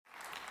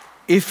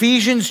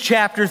Ephesians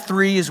chapter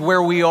 3 is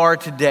where we are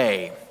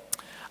today.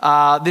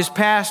 This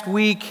past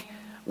week,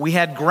 we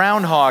had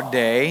Groundhog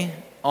Day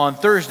on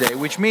Thursday,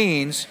 which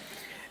means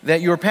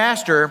that your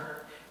pastor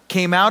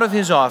came out of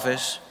his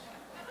office,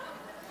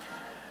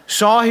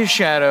 saw his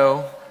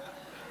shadow,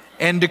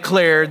 and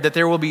declared that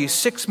there will be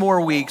 6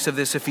 more weeks of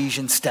this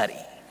Ephesians study.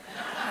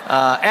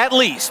 At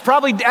least,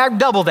 probably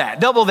double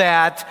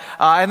that,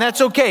 and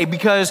that's okay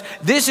because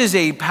this is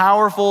a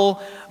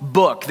powerful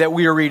book that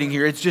we are reading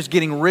here. It's just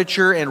getting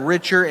richer and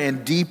richer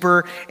and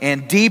deeper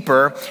and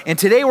deeper. And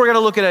today we're going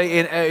to look at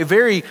a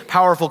very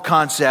powerful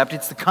concept.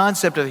 It's the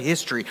concept of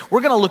history. We're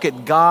going to look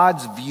at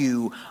God's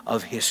view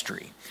of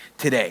history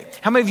today.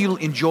 How many of you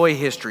enjoy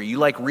history? You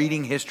like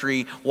reading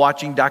history,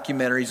 watching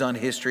documentaries on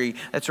history,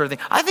 that sort of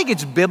thing? I think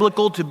it's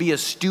biblical to be a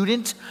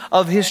student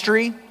of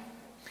history,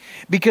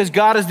 because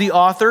God is the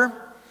author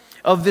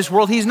of this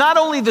world. He's not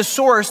only the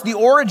source, the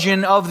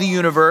origin of the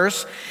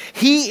universe,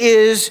 He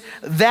is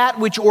that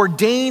which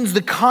ordains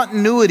the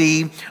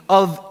continuity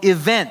of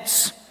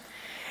events.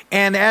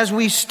 And as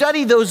we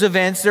study those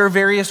events, there are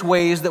various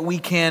ways that we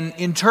can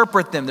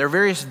interpret them. There are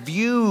various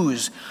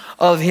views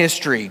of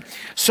history.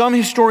 Some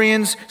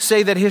historians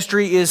say that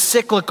history is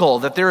cyclical,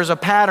 that there is a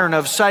pattern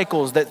of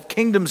cycles, that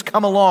kingdoms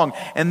come along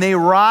and they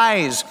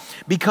rise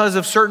because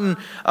of certain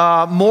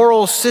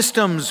moral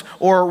systems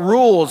or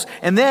rules,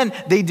 and then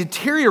they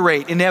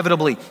deteriorate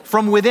inevitably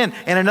from within,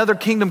 and another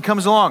kingdom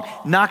comes along,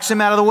 knocks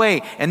them out of the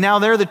way, and now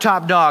they're the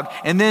top dog,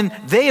 and then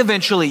they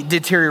eventually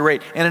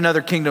deteriorate and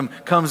another kingdom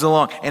comes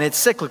along, and it's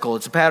cyclical.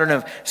 It's a pattern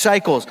of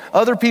cycles.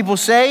 Other people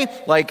say,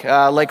 like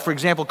for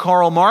example,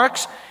 Karl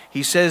Marx,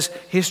 he says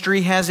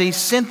history has a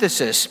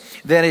synthesis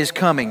that is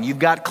coming. You've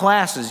got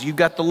classes. You've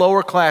got the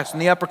lower class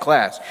and the upper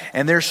class,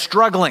 and they're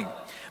struggling.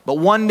 But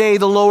one day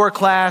the lower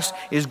class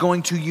is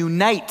going to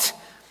unite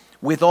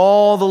with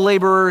all the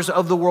laborers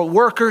of the world.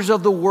 Workers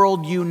of the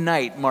world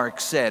unite,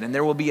 Marx said, and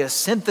there will be a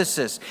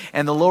synthesis,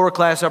 and the lower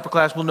class, upper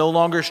class will no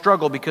longer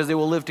struggle because they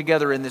will live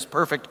together in this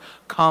perfect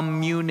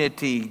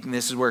community. And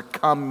this is where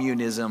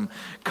communism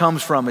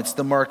comes from. It's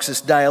the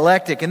Marxist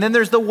dialectic. And then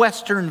there's the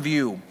Western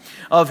view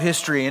of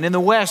history. And in the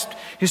West,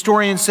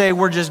 historians say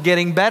we're just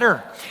getting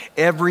better.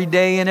 Every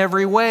day in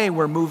every way,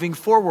 we're moving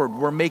forward.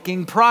 We're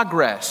making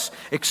progress.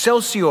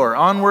 Excelsior,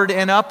 onward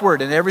and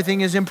upward, and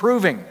everything is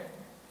improving.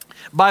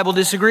 Bible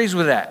disagrees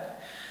with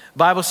that.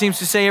 Bible seems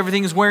to say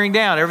everything is wearing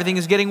down, everything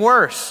is getting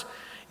worse.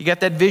 You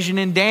got that vision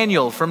in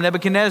Daniel from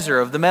Nebuchadnezzar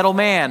of the metal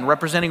man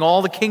representing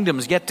all the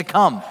kingdoms yet to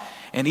come.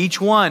 And each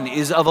one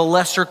is of a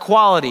lesser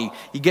quality.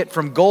 You get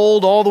from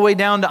gold all the way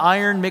down to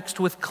iron mixed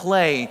with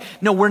clay.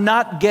 No, we're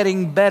not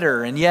getting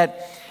better. And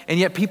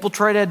yet people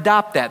try to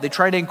adopt that. They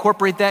try to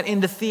incorporate that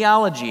into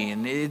theology.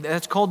 And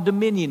that's called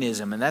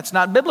dominionism. And that's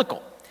not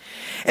biblical.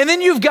 And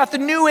then you've got the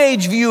New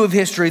Age view of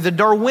history, the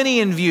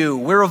Darwinian view.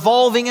 We're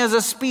evolving as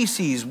a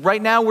species.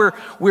 Right now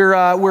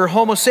we're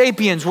Homo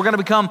sapiens. We're going to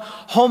become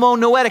Homo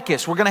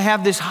noeticus. We're going to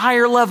have this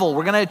higher level.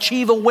 We're going to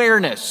achieve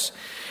awareness.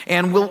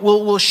 And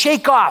we'll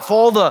shake off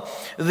all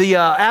the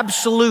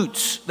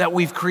absolutes that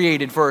we've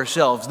created for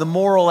ourselves, the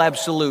moral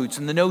absolutes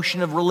and the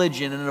notion of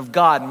religion and of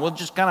God. And we'll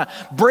just kind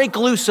of break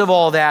loose of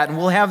all that. And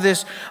we'll have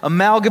this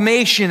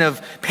amalgamation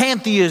of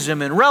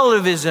pantheism and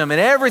relativism,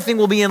 and everything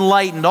will be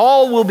enlightened.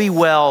 All will be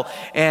well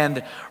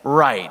and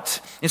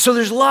right. And so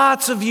there's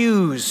lots of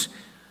views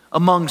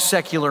among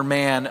secular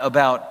man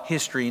about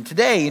history. And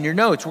today, in your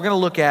notes, we're going to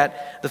look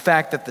at the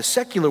fact that the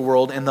secular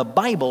world and the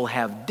Bible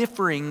have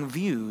differing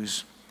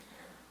views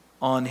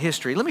on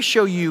history. Let me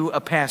show you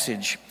a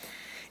passage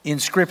in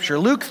Scripture.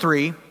 Luke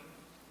 3,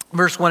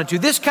 verse 1 and 2.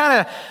 This kind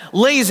of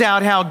lays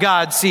out how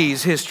God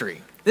sees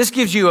history. This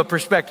gives you a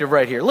perspective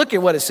right here. Look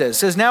at what it says. It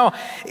says, now,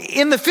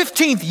 in the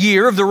 15th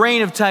year of the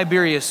reign of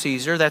Tiberius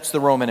Caesar, that's the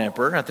Roman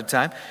emperor at the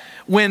time,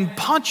 when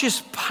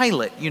Pontius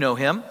Pilate, you know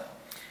him,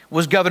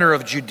 was governor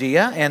of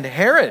Judea, and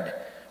Herod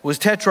was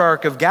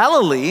tetrarch of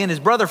Galilee, and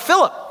his brother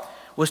Philip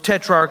was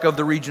tetrarch of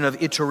the region of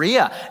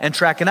Iturea and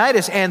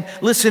Trachonitis, and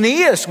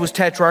Lysanias was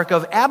tetrarch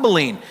of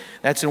Abilene,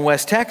 that's in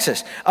West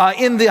Texas.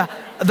 In the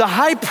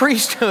high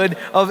priesthood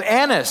of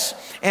Annas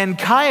and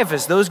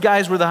Caiaphas, those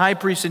guys were the high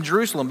priests in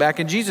Jerusalem back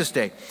in Jesus'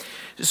 day.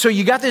 So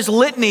you got this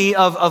litany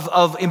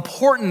of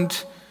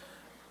important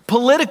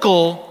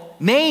political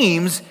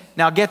names.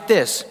 Now get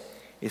this,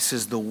 it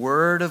says the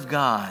word of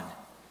God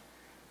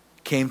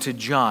came to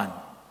John,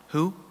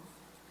 who?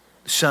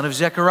 The son of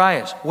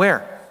Zechariah.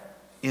 Where?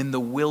 In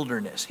the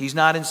wilderness. He's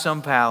not in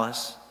some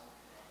palace.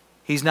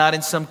 He's not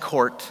in some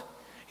court.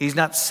 He's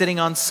not sitting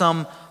on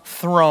some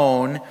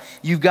throne.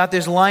 You've got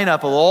this lineup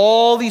of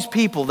all these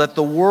people that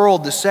the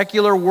world, the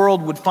secular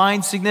world, would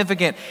find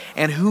significant.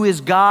 And who is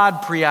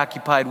God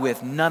preoccupied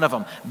with? None of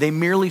them. They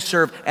merely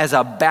serve as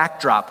a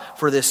backdrop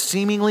for this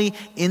seemingly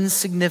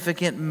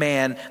insignificant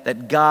man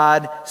that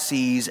God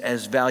sees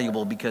as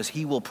valuable because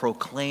he will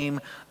proclaim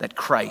that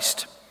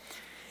Christ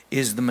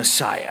is the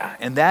Messiah.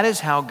 And that is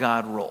how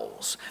God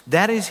rolls.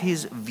 That is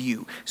his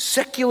view.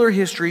 Secular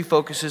history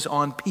focuses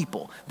on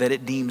people that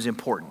it deems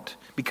important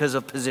because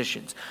of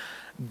positions.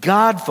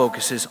 God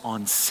focuses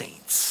on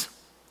saints.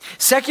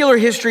 Secular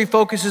history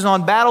focuses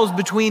on battles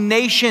between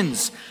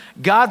nations.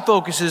 God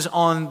focuses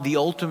on the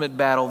ultimate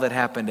battle that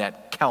happened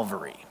at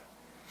Calvary.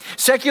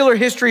 Secular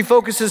history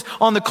focuses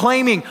on the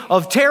claiming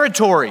of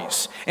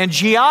territories and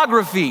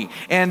geography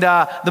and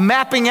the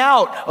mapping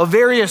out of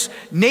various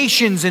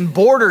nations and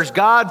borders.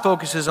 God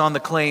focuses on the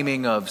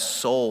claiming of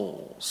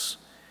souls.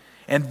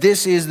 And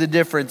this is the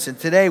difference. And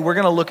today we're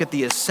going to look at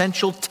the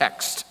essential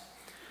text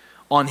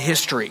on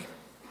history,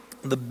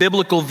 the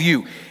biblical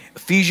view.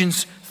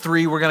 Ephesians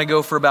 3, we're going to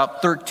go for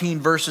about 13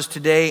 verses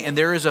today, and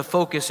there is a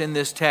focus in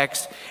this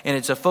text, and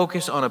it's a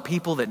focus on a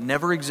people that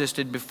never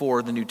existed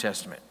before the New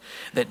Testament,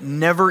 that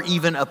never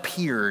even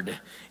appeared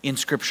in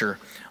Scripture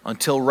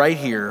until right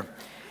here,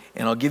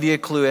 and I'll give you a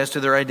clue as to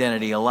their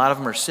identity. A lot of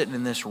them are sitting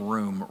in this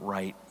room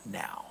right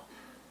now.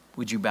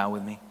 Would you bow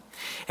with me?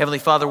 Heavenly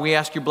Father, we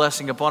ask your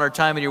blessing upon our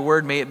time in your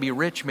word. May it be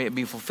rich, may it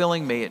be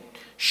fulfilling, may it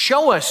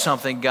show us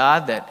something,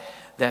 God,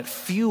 that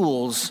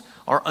fuels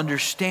our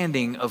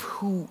understanding of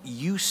who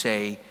you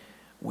say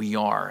we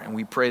are. And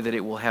we pray that it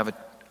will have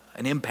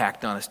an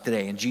impact on us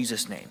today. In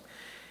Jesus' name,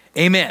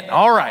 amen.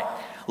 All right,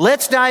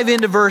 let's dive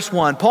into verse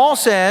 1. Paul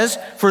says,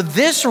 "For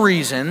this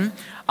reason,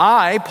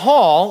 I,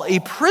 Paul, a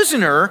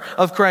prisoner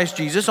of Christ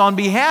Jesus, on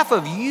behalf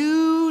of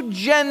you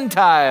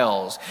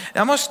Gentiles."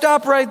 Now I'm going to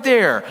stop right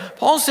there.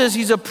 Paul says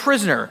he's a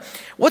prisoner.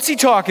 What's he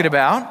talking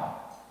about?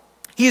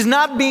 He's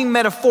not being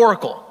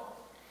metaphorical.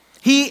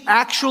 He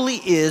actually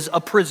is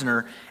a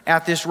prisoner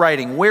at this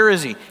writing. Where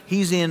is he?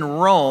 He's in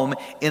Rome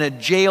in a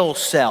jail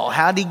cell.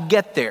 How did he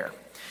get there?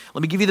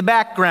 Let me give you the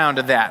background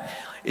of that.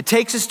 It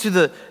takes us to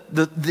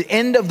the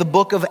end of the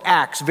book of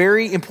Acts,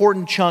 very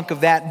important chunk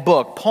of that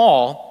book.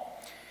 Paul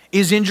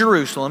is in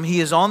Jerusalem. He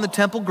is on the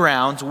temple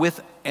grounds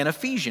with an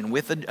Ephesian,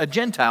 with a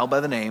Gentile by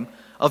the name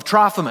of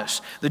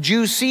Trophimus. The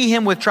Jews see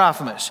him with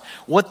Trophimus.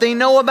 What they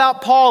know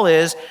about Paul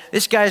is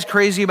this guy's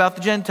crazy about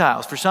the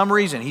Gentiles. For some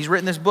reason, he's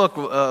written this book,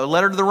 a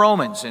letter to the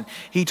Romans, and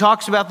he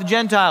talks about the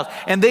Gentiles.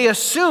 And they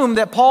assume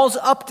that Paul's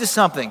up to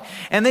something.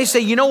 And they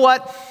say, you know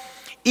what?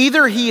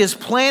 Either he is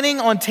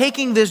planning on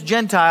taking this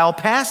Gentile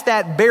past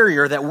that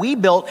barrier that we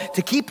built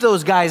to keep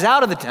those guys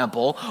out of the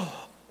temple,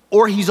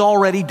 or he's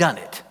already done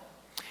it.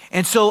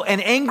 And so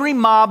an angry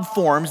mob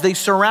forms. They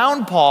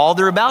surround Paul.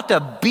 They're about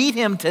to beat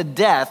him to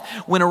death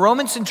when a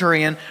Roman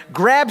centurion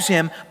grabs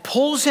him,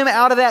 pulls him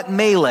out of that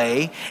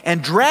melee,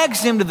 and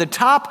drags him to the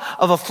top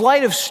of a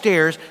flight of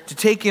stairs to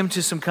take him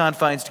to some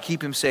confines to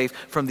keep him safe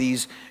from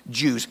these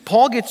Jews.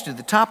 Paul gets to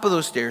the top of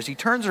those stairs. He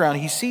turns around.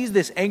 He sees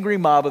this angry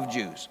mob of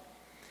Jews.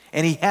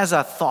 And he has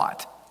a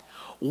thought.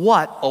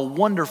 What a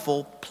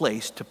wonderful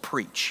place to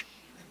preach.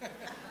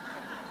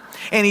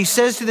 And he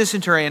says to the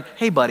centurion,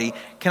 "Hey buddy,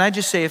 can I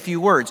just say a few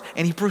words?"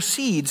 And he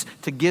proceeds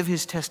to give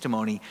his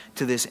testimony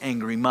to this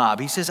angry mob.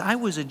 He says, "I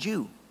was a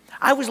Jew.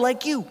 I was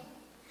like you.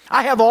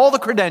 I have all the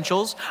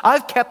credentials.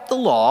 I've kept the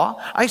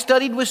law. I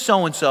studied with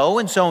so-and-so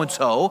and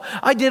so-and-so.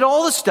 I did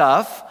all the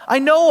stuff. I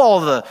know all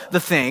the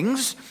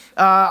things.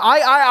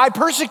 I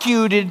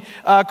persecuted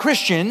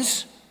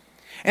Christians."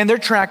 And they're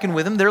tracking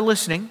with him. They're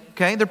listening,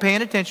 okay? They're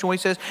paying attention to what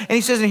he says. And he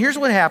says, "And here's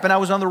what happened. I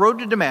was on the road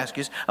to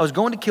Damascus. I was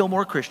going to kill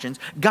more Christians.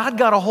 God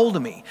got a hold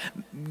of me,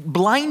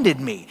 blinded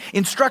me,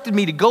 instructed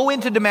me to go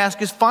into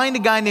Damascus, find a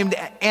guy named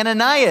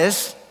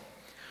Ananias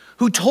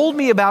who told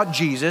me about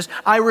Jesus.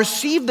 I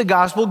received the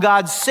gospel.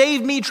 God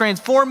saved me,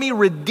 transformed me,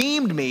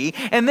 redeemed me.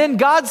 And then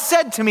God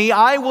said to me,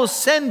 I will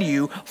send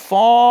you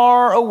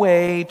far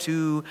away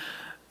to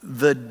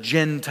the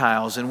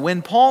Gentiles." And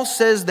when Paul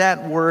says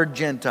that word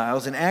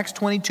Gentiles in Acts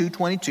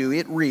 22:22,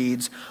 it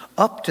reads,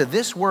 "Up to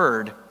this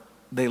word,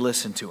 they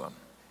listened to him."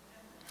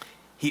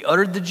 He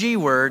uttered the G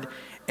word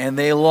and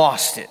they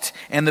lost it.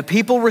 And the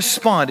people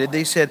responded.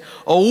 They said,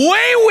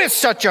 "Away with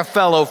such a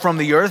fellow from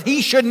the earth.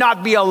 He should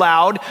not be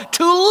allowed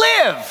to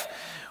live."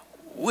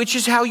 Which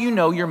is how you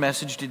know your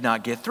message did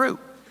not get through.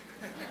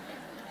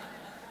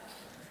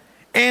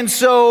 And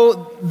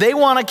so they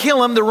want to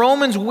kill him. The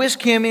Romans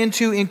whisk him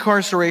into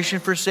incarceration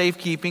for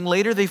safekeeping.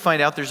 Later they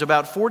find out there's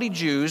about 40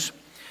 Jews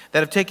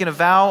that have taken a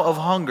vow of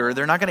hunger.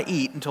 They're not going to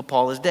eat until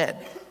Paul is dead.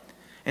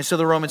 And so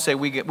the Romans say,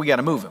 we got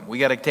to move him. We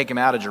got to take him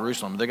out of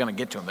Jerusalem. They're going to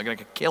get to him. They're going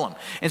to kill him.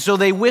 And so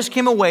they whisk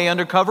him away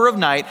under cover of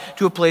night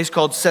to a place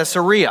called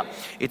Caesarea.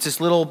 It's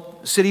this little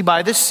city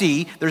by the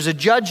sea. There's a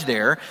judge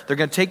there. They're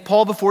going to take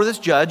Paul before this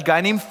judge, a guy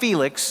named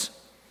Felix.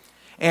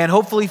 And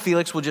hopefully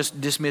Felix will just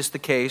dismiss the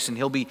case and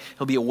he'll be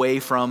away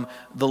from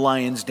the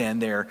lion's den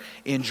there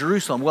in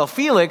Jerusalem. Well,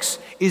 Felix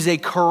is a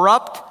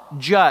corrupt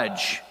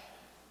judge.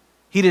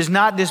 He does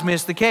not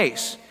dismiss the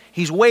case.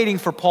 He's waiting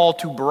for Paul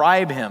to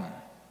bribe him.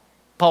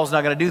 Paul's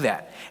not going to do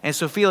that. And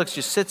so Felix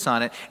just sits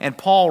on it, and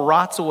Paul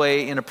rots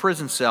away in a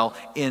prison cell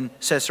in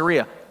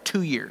Caesarea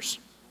 2 years.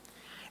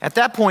 At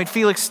that point,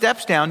 Felix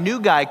steps down. New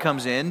guy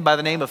comes in by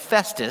the name of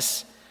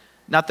Festus.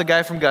 Not the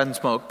guy from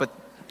Gunsmoke, but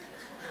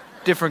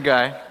different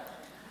guy.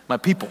 My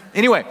people.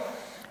 Anyway,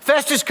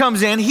 Festus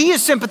comes in. He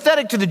is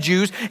sympathetic to the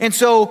Jews, and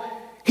so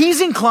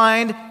he's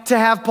inclined to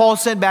have Paul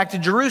sent back to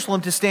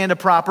Jerusalem to stand a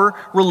proper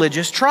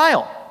religious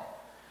trial.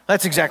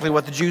 That's exactly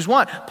what the Jews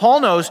want. Paul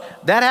knows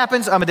that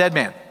happens, I'm a dead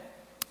man.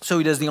 So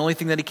he does the only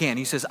thing that he can.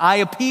 He says, I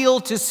appeal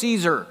to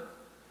Caesar.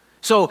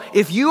 So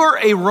if you are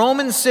a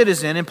Roman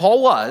citizen, and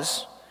Paul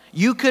was,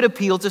 you could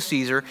appeal to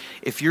Caesar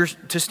if you're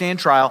to stand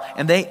trial,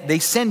 and they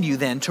send you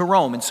then to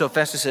Rome. And so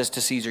Festus says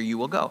to Caesar, you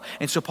will go.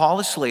 And so Paul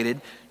is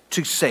slated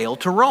to sail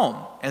to Rome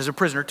as a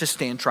prisoner to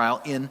stand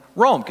trial in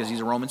Rome because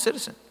he's a Roman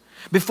citizen.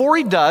 Before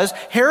he does,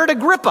 Herod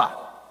Agrippa,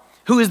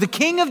 who is the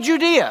king of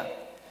Judea,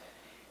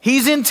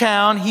 he's in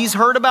town. He's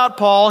heard about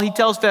Paul. He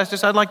tells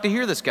Festus, I'd like to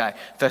hear this guy.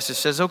 Festus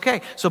says,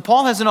 okay. So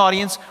Paul has an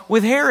audience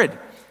with Herod.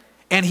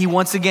 And he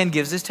once again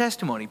gives his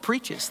testimony,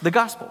 preaches the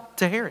gospel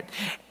to Herod.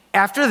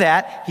 After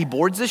that, he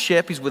boards the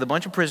ship. He's with a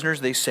bunch of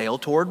prisoners. They sail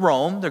toward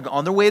Rome. They're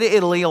on their way to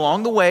Italy.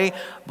 Along the way,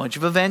 a bunch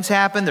of events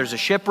happen. There's a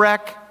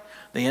shipwreck.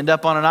 They end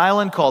up on an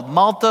island called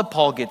Malta.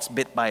 Paul gets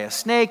bit by a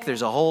snake.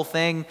 There's a whole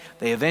thing.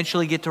 They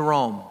eventually get to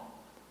Rome.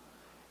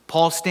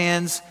 Paul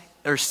sits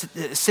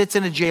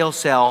in a jail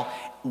cell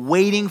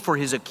waiting for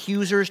his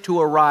accusers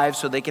to arrive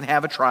so they can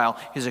have a trial.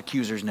 His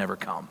accusers never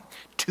come.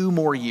 2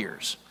 more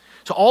years.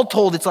 So all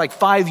told, it's like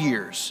 5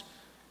 years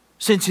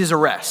since his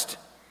arrest.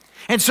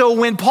 And so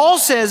when Paul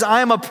says,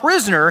 I am a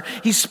prisoner,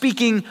 he's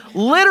speaking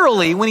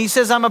literally. When he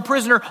says, I'm a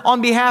prisoner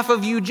on behalf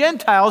of you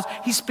Gentiles,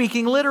 he's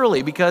speaking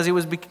literally because it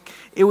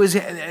was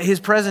his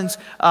presence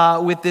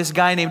with this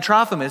guy named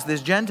Trophimus,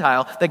 this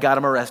Gentile, that got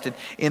him arrested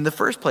in the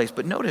first place.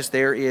 But notice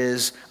there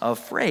is a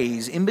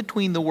phrase in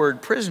between the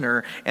word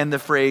prisoner and the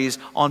phrase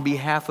on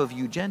behalf of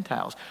you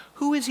Gentiles.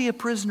 Who is he a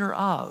prisoner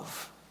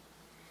of?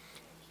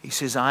 He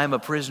says, I am a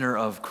prisoner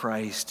of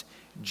Christ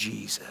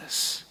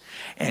Jesus.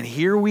 And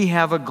here we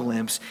have a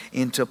glimpse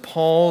into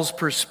Paul's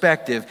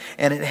perspective,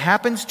 and it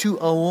happens to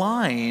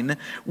align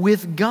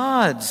with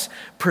God's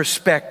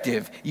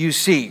perspective, you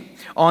see,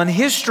 on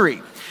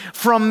history.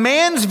 From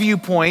man's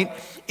viewpoint,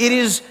 it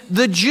is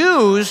the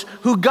Jews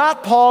who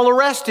got Paul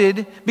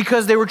arrested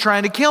because they were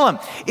trying to kill him.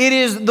 It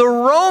is the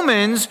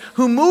Romans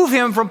who move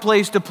him from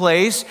place to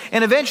place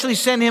and eventually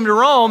send him to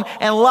Rome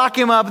and lock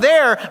him up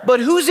there. But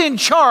who's in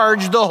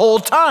charge the whole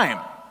time?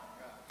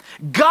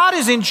 God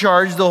is in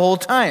charge the whole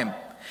time.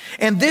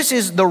 And this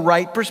is the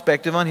right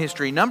perspective on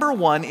history. Number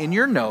one, in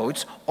your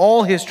notes,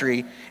 all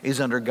history is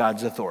under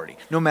God's authority.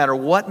 No matter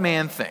what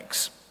man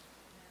thinks,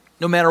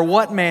 no matter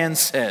what man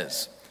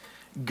says,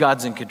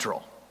 God's in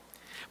control.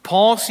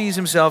 Paul sees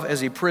himself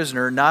as a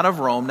prisoner, not of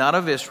Rome, not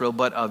of Israel,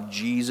 but of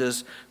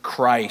Jesus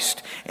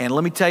Christ. And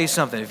let me tell you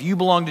something. If you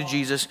belong to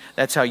Jesus,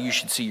 that's how you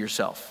should see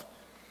yourself,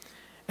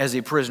 as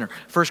a prisoner.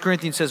 1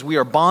 Corinthians says we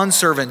are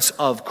bondservants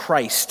of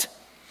Christ.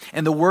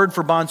 And the word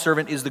for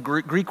bondservant is the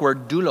Greek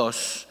word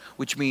doulos,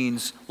 which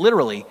means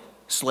literally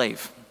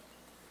slave.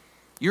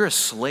 You're a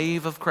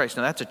slave of Christ.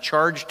 Now that's a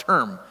charged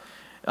term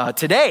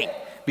today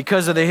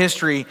because of the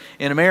history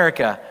in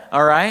America,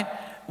 all right?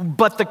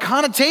 But the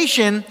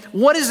connotation,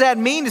 what does that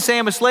mean to say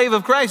I'm a slave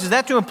of Christ? Is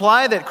that to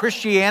imply that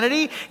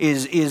Christianity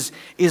is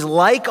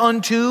like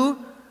unto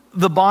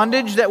the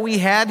bondage that we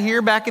had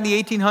here back in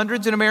the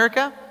 1800s in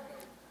America?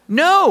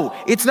 No,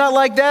 it's not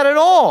like that at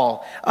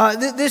all.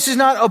 This is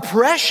not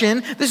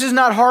oppression. This is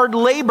not hard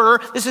labor.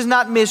 This is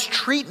not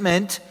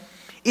mistreatment.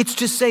 It's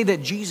to say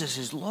that Jesus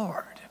is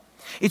Lord.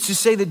 It's to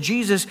say that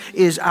Jesus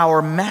is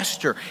our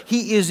master.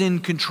 He is in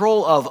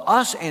control of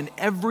us and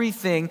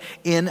everything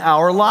in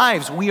our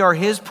lives. We are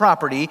his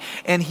property,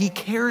 and he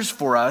cares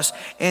for us,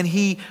 and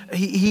he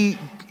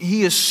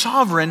is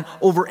sovereign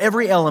over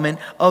every element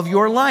of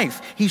your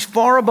life. He's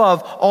far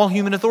above all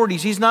human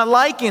authorities. He's not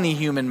like any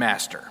human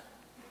master.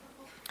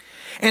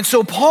 And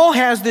so Paul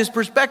has this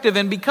perspective,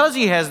 and because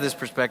he has this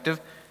perspective,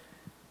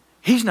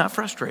 he's not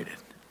frustrated.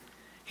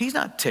 He's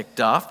not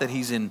ticked off that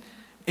he's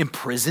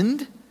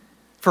imprisoned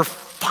for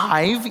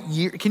 5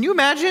 years. Can you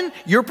imagine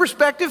your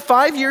perspective,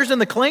 5 years in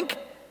the clink?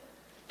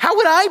 How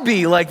would I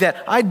be like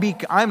that?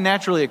 I'm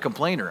naturally a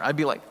complainer. I'd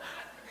be like,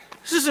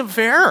 this isn't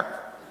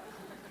fair.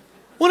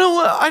 Well,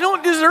 I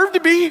don't deserve to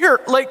be here.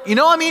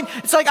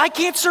 It's like I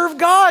can't serve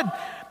God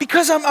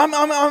because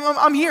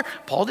I'm here.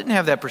 Paul didn't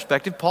have that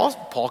perspective.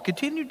 Paul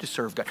continued to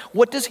serve God.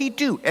 What does he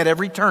do at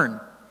every turn?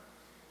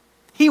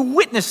 He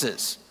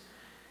witnesses.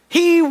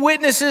 He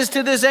witnesses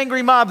to this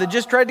angry mob that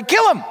just tried to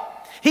kill him.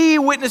 He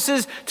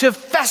witnesses to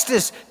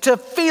Festus, to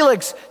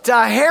Felix, to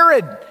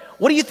Herod.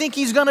 What do you think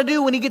he's going to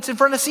do when he gets in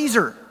front of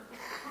Caesar?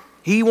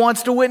 He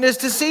wants to witness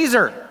to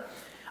Caesar.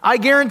 I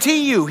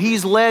guarantee you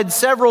he's led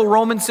several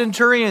Roman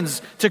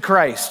centurions to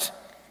Christ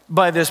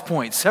by this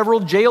point. Several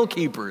jail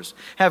keepers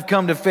have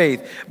come to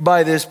faith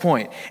by this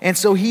point. And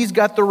so he's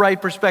got the right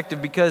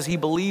perspective because he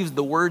believes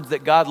the words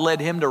that God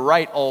led him to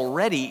write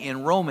already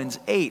in Romans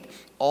 8.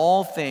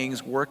 All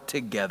things work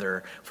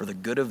together for the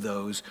good of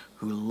those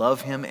who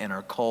love him and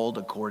are called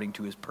according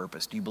to his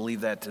purpose. Do you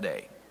believe that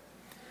today?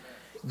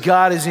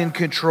 God is in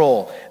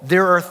control.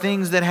 There are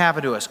things that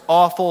happen to us,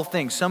 awful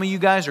things. Some of you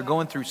guys are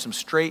going through some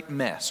straight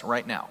mess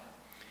right now.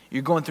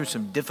 You're going through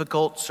some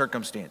difficult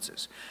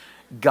circumstances.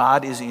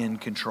 God is in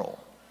control.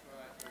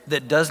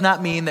 That does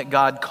not mean that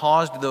God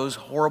caused those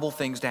horrible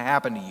things to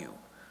happen to you,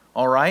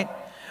 all right?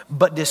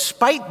 But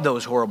despite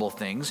those horrible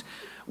things,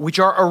 which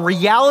are a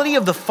reality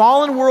of the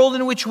fallen world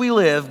in which we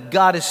live,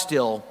 God is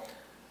still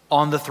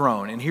on the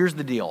throne. And here's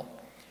the deal.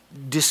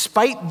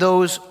 Despite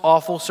those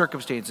awful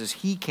circumstances,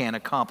 he can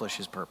accomplish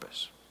his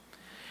purpose.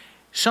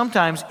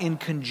 Sometimes in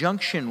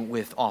conjunction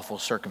with awful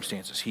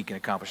circumstances, he can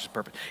accomplish his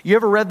purpose. You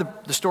ever read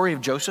the story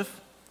of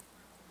Joseph?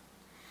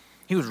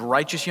 He was a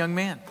righteous young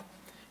man.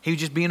 He was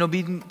just being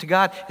obedient to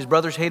God. His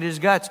brothers hated his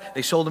guts.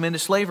 They sold him into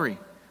slavery.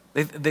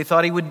 They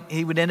thought he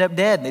would end up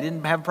dead. They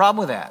didn't have a problem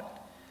with that.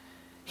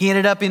 He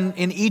ended up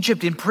in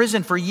Egypt in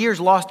prison for years,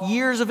 lost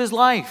years of his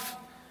life.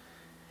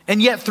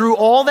 And yet through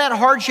all that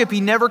hardship, he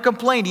never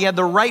complained. He had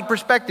the right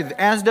perspective,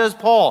 as does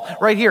Paul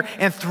right here.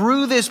 And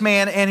through this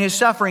man and his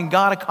suffering,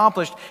 God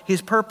accomplished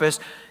his purpose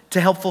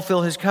to help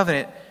fulfill his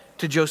covenant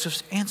to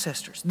Joseph's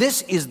ancestors.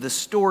 This is the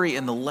story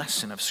and the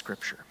lesson of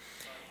Scripture.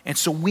 And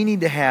so we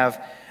need to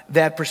have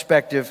that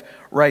perspective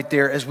right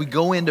there. As we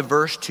go into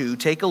verse 2,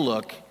 take a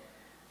look.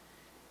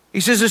 He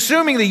says,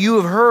 assuming that you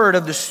have heard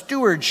of the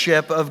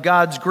stewardship of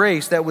God's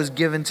grace that was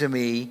given to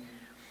me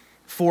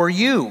for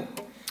you.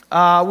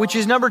 Which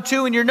is number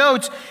 2 in your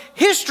notes.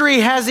 History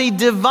has a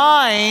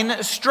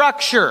divine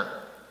structure.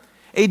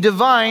 A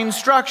divine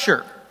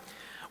structure.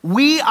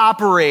 We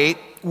operate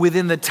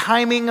within the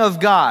timing of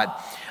God.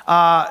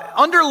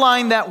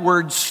 Underline that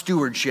word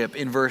stewardship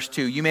in verse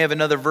 2. You may have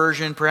another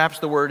version. Perhaps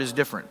the word is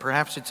different.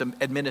 Perhaps it's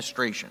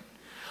administration.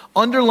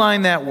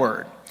 Underline that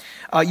word.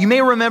 You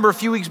may remember a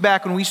few weeks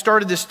back when we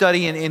started this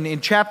study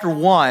in chapter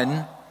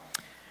 1,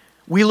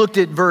 we looked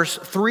at verse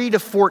 3 to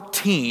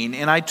 14,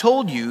 and I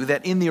told you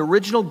that in the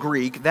original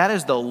Greek, that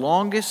is the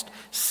longest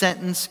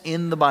sentence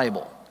in the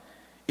Bible.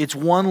 It's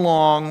one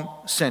long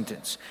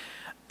sentence.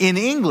 In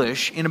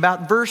English, in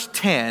about verse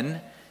 10,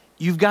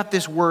 you've got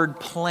this word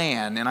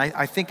plan, and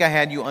I think I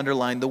had you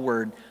underline the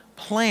word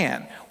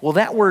plan. Well,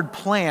 that word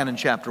plan in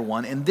chapter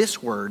 1 and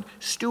this word,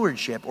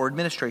 stewardship or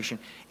administration,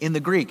 in the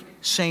Greek,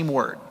 same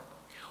word.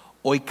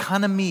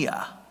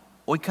 Oikonomia.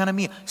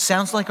 Oikonomia.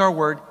 Sounds like our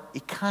word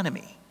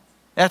economy.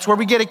 That's where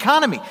we get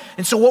economy.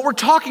 And so what we're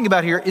talking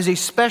about here is a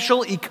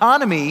special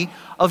economy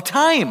of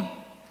time.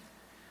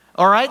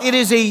 All right? It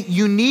is a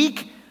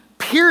unique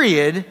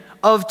period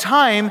of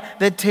time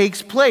that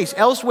takes place.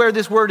 Elsewhere,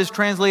 this word is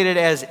translated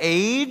as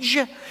age.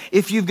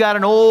 If you've got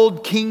an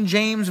old King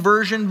James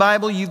Version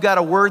Bible, you've got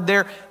a word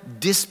there,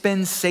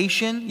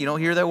 dispensation. You don't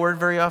hear that word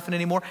very often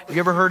anymore. Have you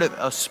ever heard of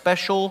a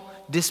special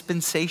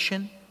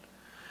dispensation?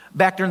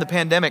 Back during the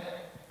pandemic,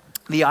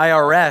 the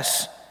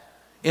IRS,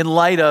 in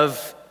light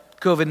of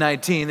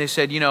COVID-19, they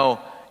said,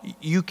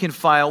 you can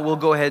file, we'll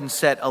go ahead and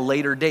set a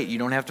later date. You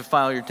don't have to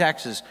file your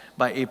taxes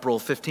by April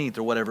 15th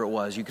or whatever it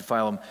was. You could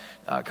file them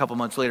a couple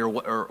months later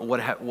or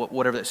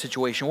whatever that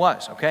situation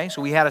was, okay?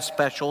 So we had a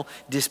special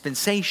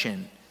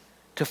dispensation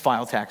to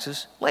file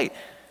taxes late.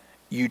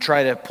 You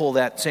try to pull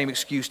that same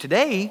excuse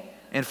today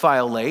and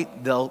file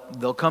late, they'll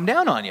come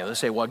down on you. They'll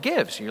say, what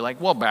gives? And you're like,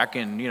 well, back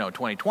in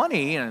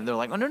 2020, and they're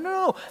like, oh,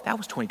 no, that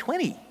was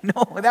 2020.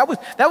 No, that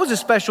was a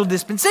special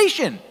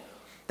dispensation.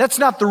 That's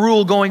not the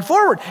rule going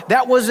forward.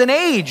 That was an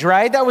age,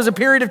 right? That was a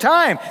period of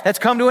time. That's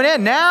come to an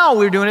end. Now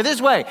we're doing it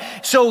this way.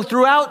 So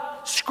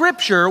throughout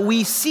Scripture,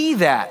 we see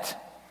that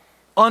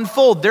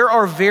unfold. There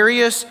are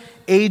various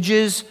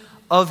ages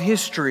of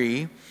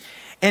history,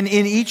 and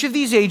in each of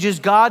these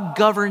ages, God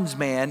governs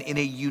man in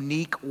a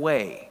unique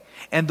way.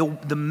 And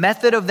the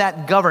method of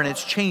that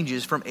governance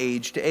changes from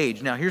age to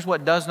age. Now, here's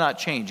what does not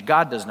change.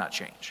 God does not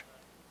change.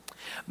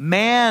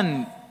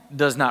 Man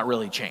does not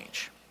really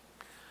change.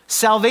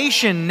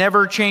 Salvation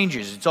never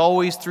changes. It's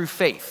always through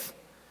faith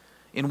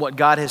in what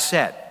God has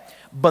said.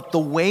 But the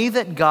way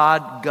that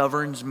God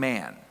governs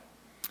man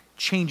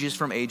changes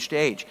from age to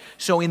age.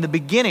 So in the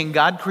beginning,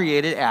 God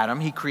created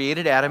Adam. He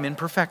created Adam in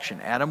perfection.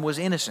 Adam was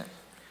innocent,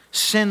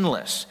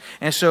 sinless.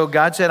 And so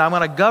God said, I'm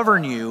going to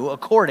govern you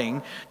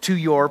according to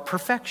your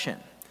perfection,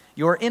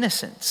 your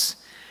innocence.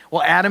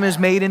 Well, Adam is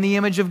made in the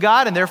image of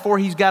God, and therefore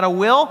he's got a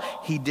will.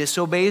 He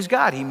disobeys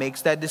God. He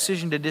makes that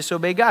decision to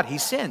disobey God. He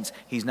sins.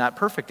 He's not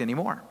perfect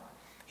anymore.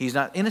 He's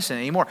not innocent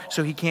anymore.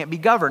 So he can't be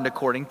governed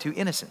according to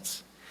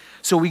innocence.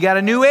 So we got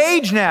a new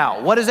age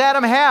now. What does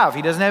Adam have?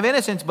 He doesn't have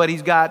innocence, but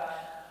he's got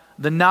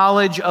the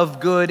knowledge of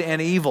good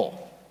and evil.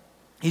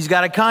 He's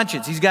got a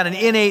conscience. He's got an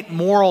innate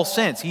moral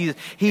sense. He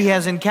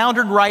has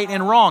encountered right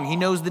and wrong. He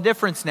knows the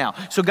difference now.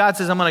 So God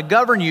says, I'm going to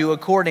govern you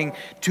according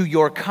to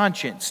your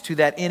conscience, to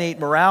that innate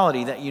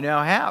morality that you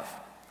now have.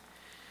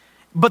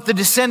 But the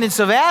descendants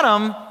of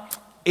Adam,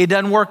 it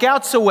doesn't work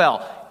out so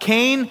well.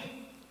 Cain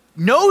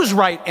knows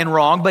right and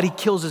wrong, but he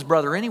kills his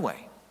brother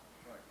anyway.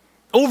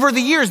 Over the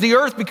years, the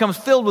earth becomes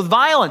filled with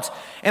violence.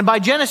 And by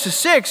Genesis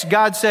 6,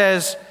 God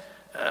says,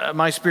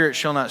 my spirit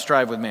shall not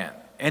strive with man.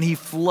 And he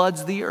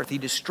floods the earth. He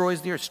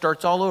destroys the earth.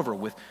 Starts all over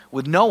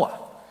with Noah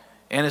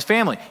and his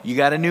family. You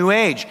got a new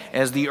age.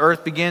 As the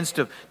earth begins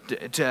to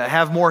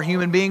have more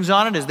human beings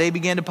on it, as they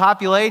begin to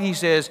populate, he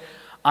says,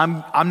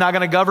 I'm not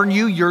going to govern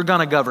you. You're going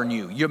to govern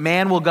you. Your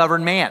man will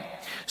govern man.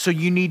 So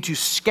you need to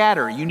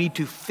scatter. You need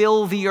to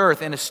fill the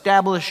earth and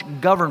establish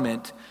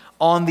government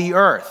on the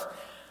earth.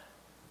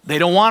 They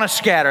don't want to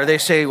scatter. They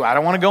say, I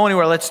don't want to go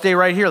anywhere. Let's stay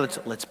right here.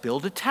 Let's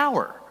build a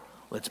tower.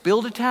 Let's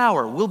build a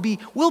tower. We'll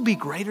be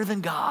greater than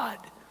God.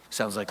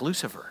 Sounds like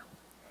Lucifer.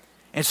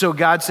 And so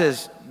God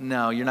says,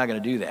 no, you're not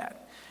going to do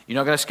that. You're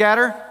not going to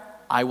scatter?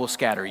 I will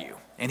scatter you.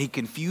 And he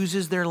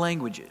confuses their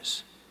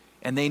languages.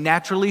 And they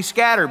naturally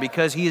scatter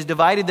because he has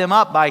divided them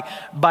up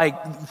by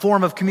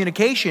form of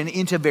communication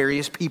into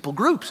various people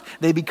groups.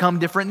 They become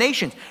different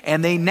nations.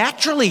 And they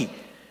naturally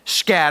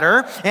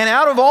scatter. And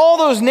out of all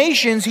those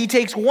nations, he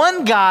takes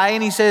one guy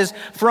and he says,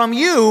 from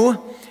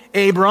you,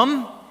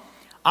 Abram,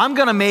 I'm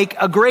going to make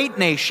a great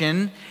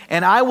nation,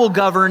 and I will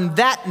govern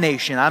that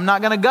nation. I'm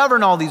not going to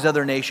govern all these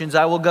other nations.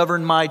 I will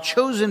govern my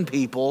chosen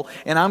people,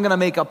 and I'm going to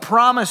make a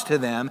promise to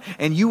them,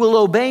 and you will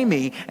obey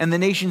me, and the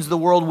nations of the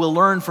world will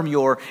learn from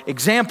your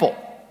example.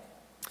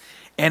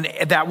 And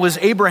that was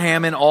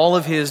Abraham and all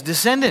of his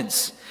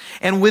descendants.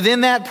 And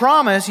within that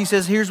promise, he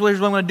says, here's what I'm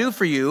going to do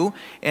for you.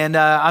 And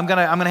I'm going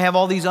to have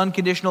all these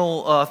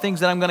unconditional things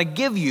that I'm going to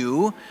give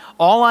you.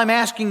 All I'm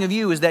asking of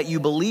you is that you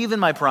believe in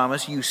my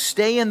promise, you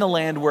stay in the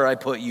land where I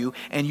put you,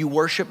 and you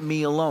worship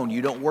me alone.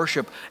 You don't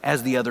worship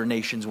as the other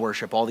nations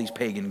worship, all these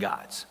pagan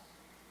gods.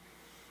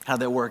 How'd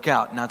that work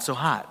out? Not so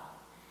hot.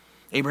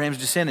 Abraham's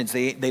descendants,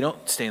 they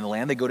don't stay in the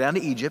land. They go down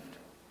to Egypt.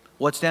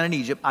 What's down in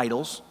Egypt?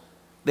 Idols.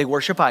 They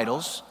worship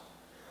idols.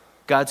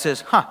 God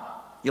says,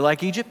 you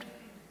like Egypt?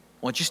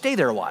 Why don't you stay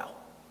there a while?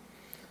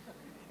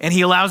 And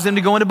he allows them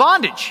to go into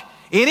bondage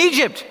in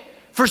Egypt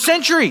for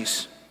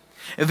centuries.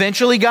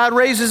 Eventually, God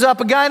raises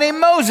up a guy named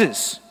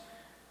Moses.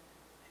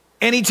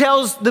 And he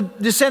tells the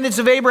descendants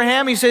of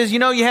Abraham, he says, you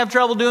have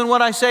trouble doing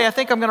what I say. I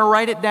think I'm going to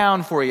write it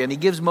down for you. And he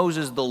gives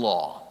Moses the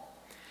law.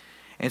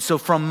 And so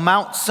from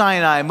Mount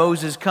Sinai,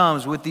 Moses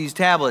comes with these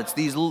tablets,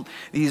 these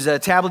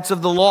tablets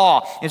of the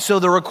law. And so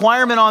the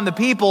requirement on the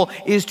people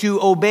is to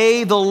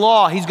obey the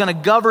law. He's going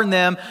to govern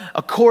them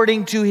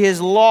according to his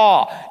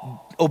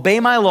law. Obey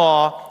my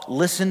law,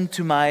 listen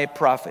to my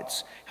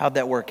prophets. How'd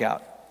that work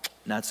out?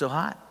 Not so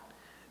hot.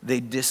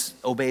 They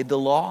disobeyed the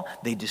law.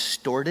 They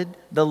distorted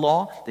the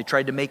law. They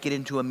tried to make it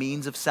into a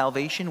means of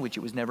salvation, which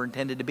it was never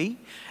intended to be.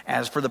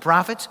 As for the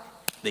prophets,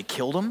 they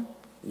killed them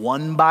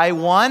one by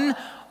one,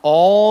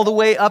 all the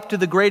way up to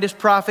the greatest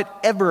prophet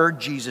ever,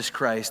 Jesus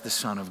Christ, the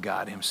Son of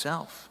God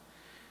himself.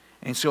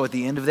 And so at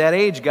the end of that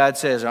age, God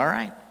says, all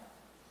right,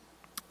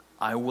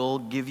 I will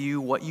give you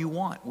what you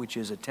want, which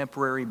is a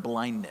temporary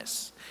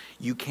blindness.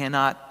 You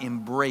cannot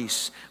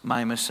embrace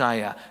my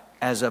Messiah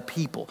as a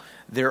people.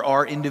 There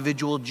are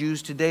individual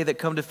Jews today that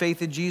come to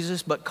faith in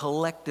Jesus, but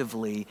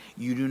collectively,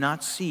 you do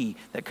not see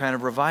that kind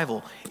of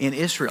revival in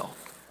Israel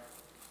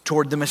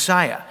toward the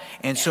Messiah.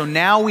 And so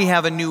now we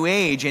have a new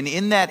age, and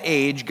in that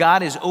age,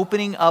 God is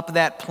opening up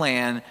that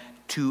plan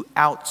to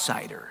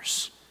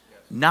outsiders,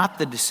 not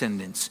the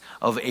descendants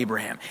of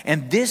Abraham.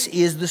 And this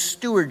is the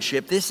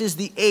stewardship, this is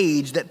the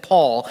age that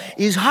Paul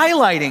is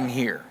highlighting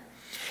here.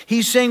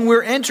 He's saying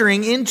we're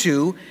entering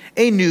into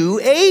a new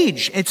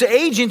age. It's an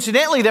age,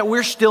 incidentally, that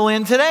we're still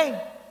in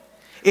today.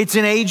 It's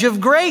an age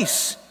of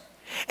grace.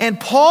 And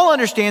Paul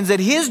understands that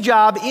his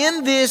job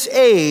in this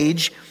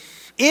age,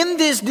 in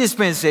this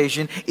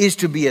dispensation, is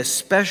to be a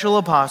special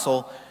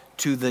apostle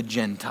to the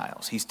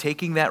Gentiles. He's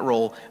taking that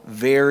role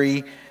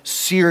very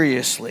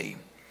seriously.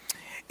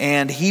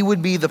 And he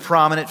would be the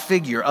prominent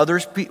figure.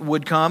 Others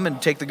would come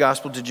and take the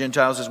gospel to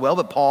Gentiles as well,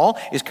 but Paul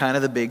is kind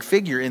of the big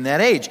figure in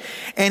that age.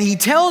 And he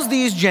tells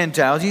these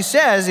Gentiles, he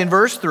says in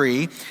verse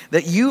 3,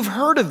 that you've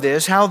heard of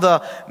this, how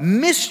the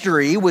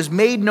mystery was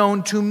made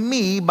known to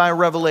me by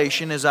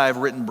revelation, as I've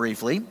written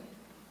briefly.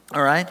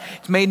 All right?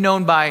 It's made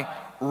known by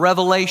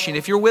revelation.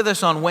 If you're with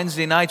us on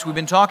Wednesday nights, we've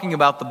been talking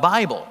about the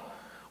Bible,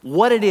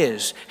 what it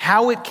is,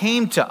 how it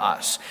came to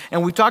us.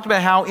 And we've talked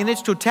about how in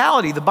its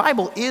totality, the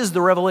Bible is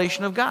the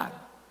revelation of God.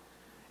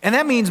 And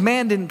that means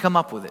man didn't come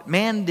up with it.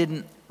 Man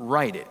didn't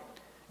write it.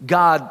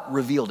 God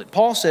revealed it.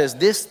 Paul says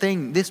this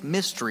thing, this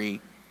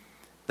mystery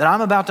that I'm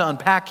about to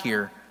unpack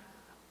here,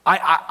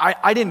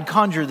 I didn't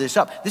conjure this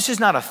up. This is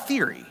not a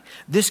theory.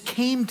 This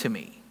came to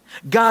me.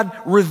 God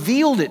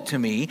revealed it to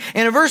me.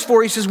 And in verse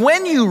 4, he says,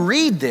 when you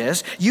read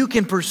this, you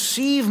can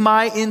perceive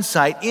my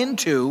insight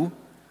into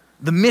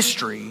the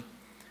mystery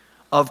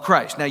of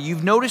Christ. Now,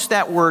 you've noticed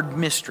that word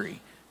mystery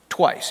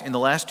twice. In the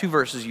last two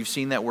verses, you've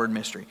seen that word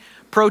mystery.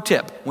 Pro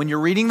tip, when you're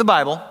reading the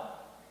Bible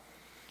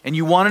and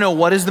you want to know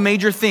what is the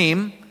major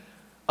theme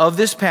of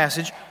this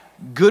passage,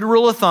 good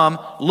rule of thumb,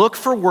 look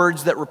for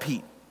words that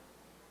repeat.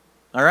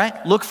 All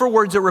right? Look for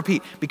words that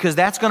repeat, because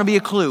that's going to be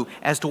a clue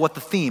as to what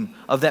the theme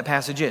of that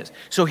passage is.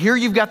 So here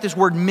you've got this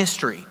word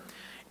mystery.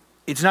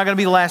 It's not going to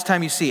be the last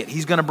time you see it.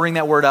 He's going to bring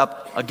that word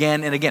up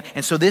again and again.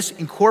 And so this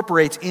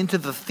incorporates into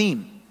the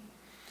theme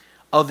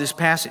of this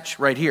passage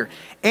right here.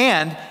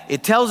 And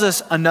it tells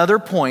us another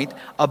point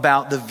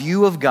about the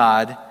view of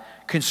God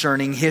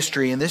concerning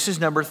history. And this is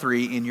number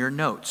 3 in your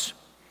notes.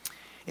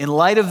 In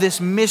light of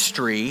this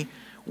mystery,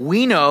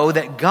 we know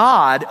that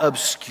God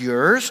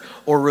obscures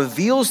or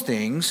reveals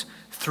things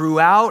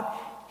throughout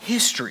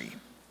history.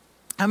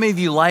 How many of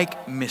you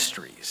like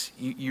mysteries?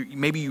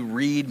 Maybe you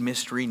read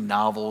mystery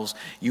novels.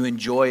 You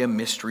enjoy a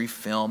mystery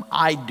film.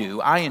 I do.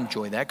 I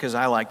enjoy that because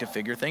I like to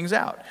figure things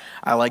out.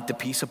 I like to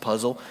piece a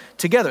puzzle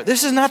together.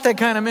 This is not that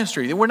kind of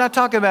mystery. We're not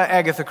talking about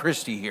Agatha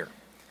Christie here.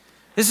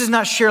 This is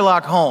not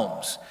Sherlock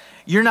Holmes.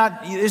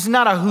 This is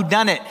not a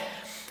whodunit.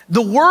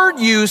 The word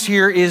used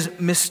here is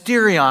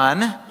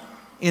mysterion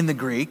in the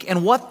Greek,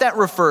 and what that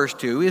refers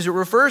to is it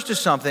refers to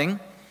something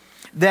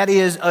that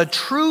is a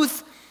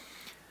truth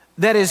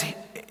that is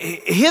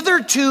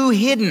hitherto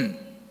hidden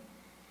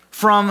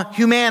from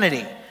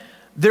humanity.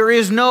 There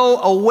is no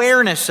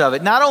awareness of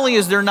it. Not only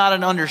is there not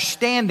an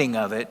understanding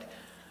of it,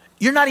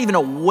 you're not even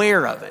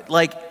aware of it.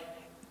 Like,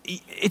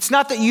 it's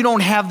not that you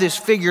don't have this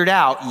figured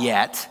out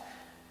yet.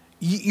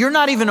 You're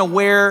not even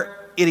aware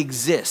it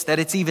exists, that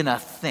it's even a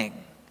thing,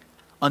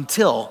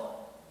 until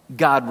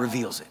God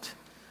reveals it.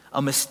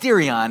 A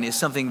mysterion is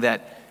something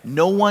that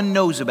no one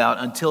knows about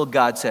until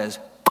God says,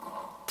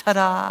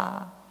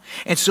 ta-da!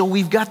 And so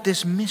we've got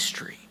this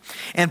mystery.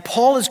 And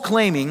Paul is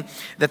claiming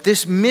that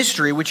this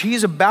mystery, which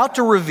he's about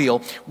to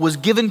reveal, was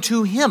given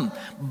to him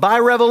by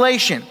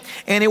revelation.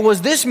 And it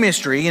was this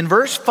mystery, in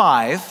verse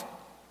 5,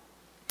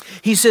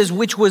 he says,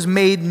 which was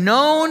made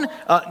known,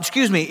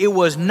 it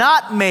was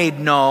not made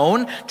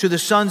known to the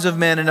sons of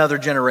men in other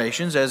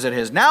generations, as it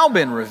has now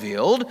been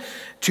revealed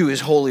to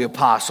his holy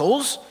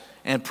apostles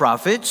and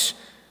prophets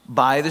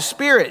by the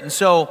Spirit. And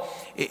so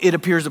it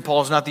appears that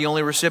Paul is not the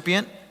only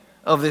recipient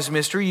of this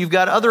mystery. You've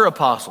got other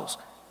apostles.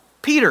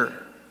 Peter,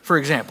 for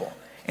example,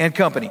 and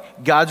company.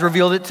 God's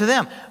revealed it to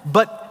them.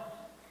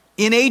 But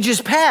in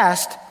ages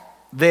past,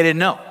 they didn't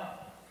know.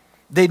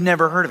 They'd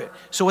never heard of it.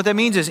 So what that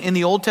means is, in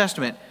the Old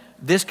Testament,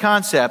 this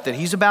concept that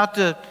he's about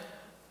to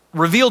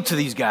reveal to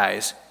these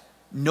guys,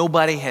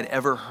 nobody had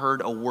ever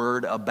heard a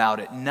word about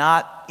it.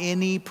 Not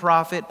any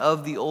prophet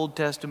of the Old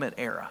Testament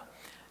era.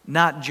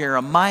 Not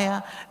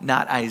Jeremiah,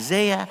 not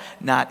Isaiah,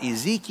 not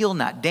Ezekiel,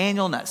 not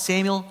Daniel, not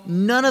Samuel.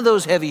 None of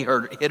those heavy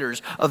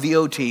hitters of the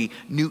OT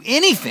knew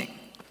anything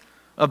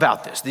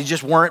about this. They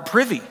just weren't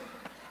privy.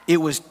 It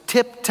was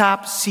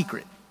tip-top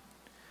secret.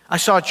 I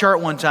saw a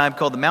chart one time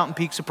called the Mountain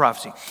Peaks of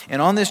Prophecy. And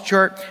on this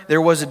chart,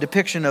 there was a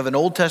depiction of an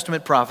Old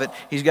Testament prophet.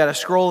 He's got a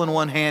scroll in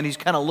one hand. He's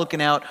kind of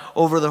looking out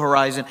over the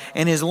horizon.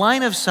 And his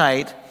line of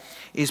sight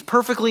is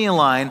perfectly in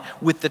line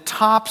with the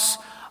tops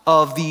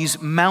of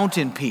these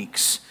mountain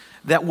peaks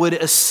that would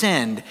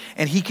ascend,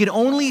 and he could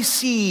only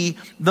see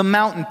the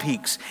mountain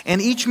peaks,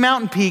 and each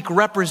mountain peak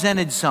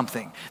represented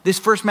something. This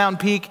first mountain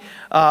peak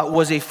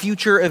was a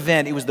future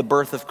event. It was the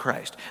birth of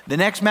Christ. The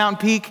next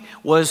mountain peak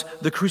was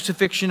the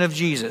crucifixion of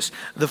Jesus.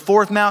 The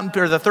third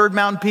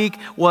mountain peak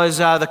was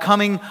the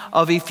coming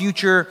of a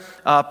future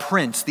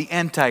prince, the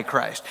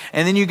Antichrist.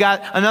 And then you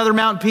got another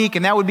mountain peak,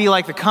 and that would be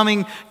like the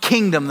coming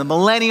kingdom, the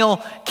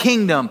millennial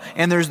kingdom,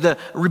 and there's the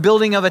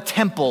rebuilding of a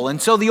temple.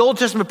 And so the Old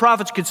Testament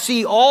prophets could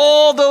see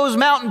all those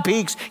mountain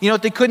peaks. You know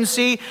what they couldn't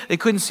see? They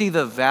couldn't see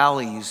the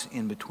valleys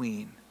in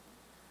between.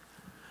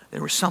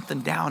 There was something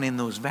down in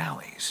those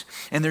valleys.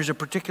 And there's a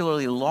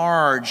particularly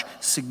large,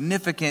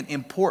 significant,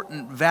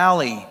 important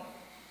valley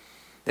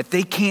that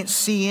they can't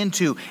see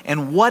into.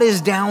 And what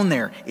is down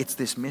there? It's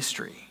this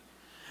mystery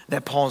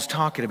that Paul's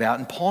talking about.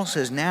 And Paul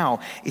says now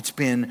it's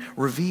been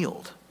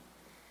revealed.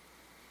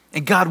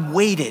 And God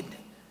waited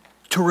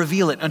to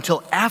reveal it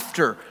until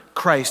after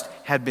Christ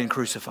had been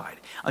crucified,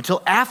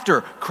 until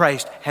after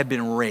Christ had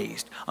been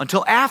raised,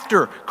 until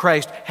after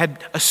Christ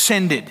had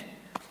ascended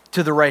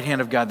to the right hand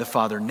of God the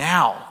Father.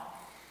 Now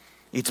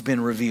it's been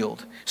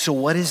revealed. So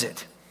what is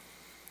it?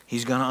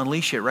 He's going to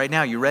unleash it right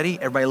now. You ready?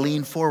 Everybody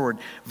lean forward.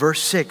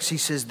 Verse 6, he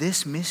says,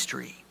 this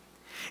mystery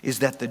is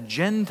that the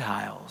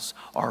Gentiles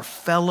are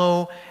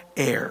fellow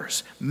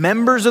heirs,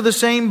 members of the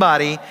same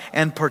body,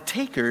 and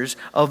partakers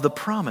of the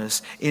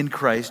promise in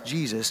Christ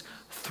Jesus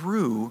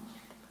through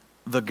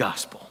the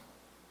gospel.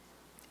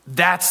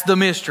 That's the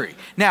mystery.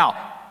 Now,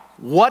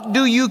 what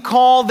do you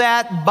call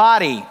that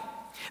body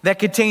that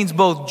contains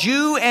both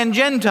Jew and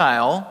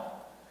Gentile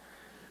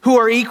who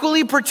are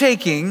equally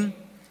partaking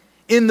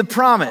in the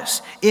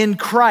promise in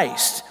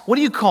Christ? What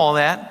do you call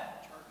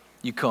that?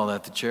 You call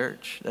that the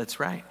church. That's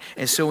right.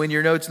 And so in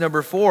your notes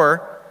number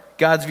 4,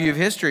 God's view of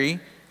history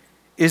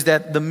is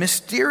that the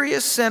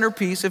mysterious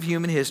centerpiece of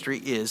human history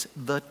is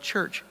the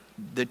church.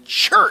 The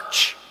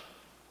church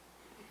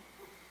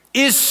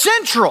is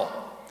central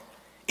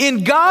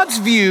in God's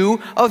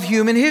view of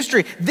human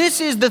history.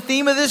 This is the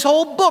theme of this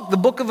whole book, the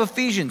book of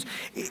Ephesians.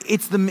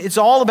 It's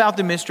all about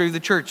the mystery of the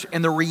church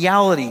and the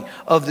reality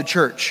of the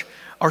church.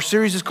 Our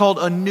series is called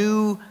A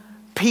New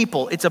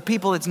People. It's a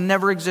people that's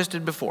never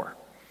existed before.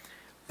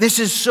 This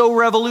is so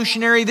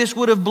revolutionary, this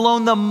would have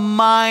blown the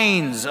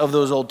minds of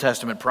those Old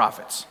Testament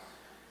prophets.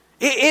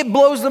 It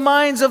blows the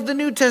minds of the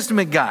New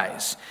Testament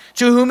guys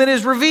to whom it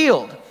is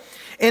revealed.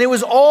 And it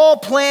was all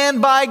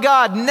planned by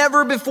God,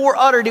 never before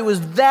uttered. It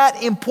was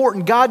that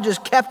important. God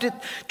just kept it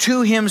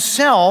to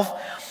himself.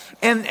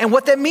 And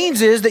what that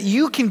means is that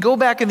you can go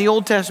back in the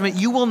Old Testament,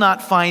 you will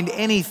not find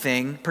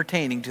anything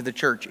pertaining to the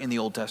church in the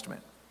Old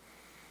Testament.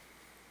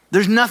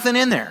 There's nothing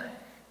in there.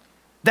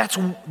 That's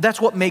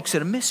what makes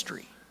it a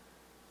mystery.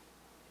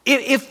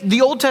 If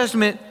the Old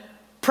Testament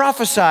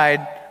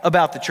prophesied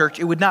about the church,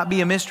 it would not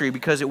be a mystery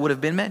because it would have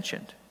been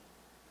mentioned.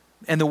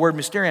 And the word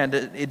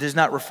mysterion, it does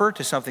not refer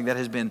to something that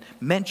has been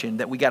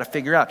mentioned that we got to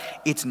figure out.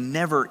 It's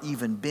never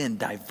even been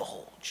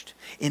divulged. changed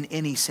in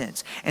any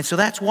sense. And so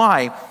that's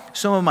why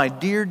some of my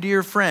dear,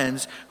 dear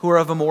friends who are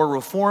of a more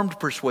reformed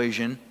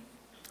persuasion,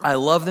 I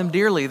love them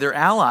dearly. They're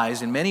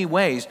allies in many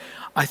ways.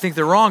 I think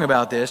they're wrong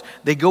about this.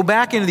 They go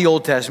back into the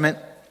Old Testament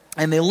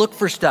and they look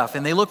for stuff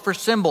and they look for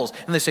symbols.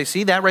 And they say,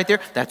 see that right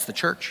there? That's the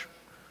church.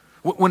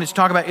 When it's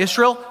talking about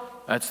Israel,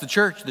 that's the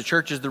church. The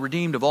church is the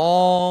redeemed of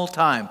all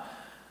time.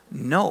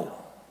 No,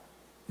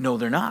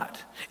 they're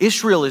not.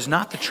 Israel is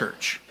not the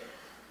church.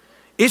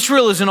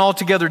 Israel is an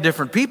altogether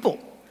different people.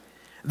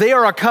 They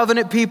are a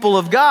covenant people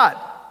of God.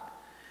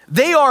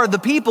 They are the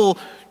people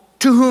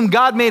to whom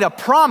God made a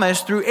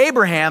promise through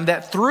Abraham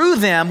that through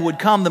them would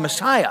come the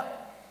Messiah.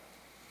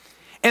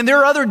 And there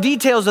are other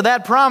details of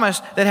that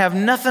promise that have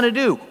nothing to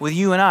do with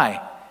you and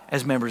I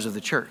as members of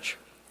the church.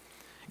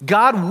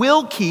 God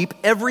will keep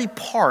every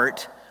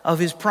part of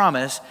his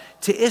promise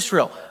to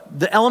Israel.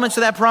 The elements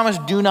of that promise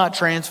do not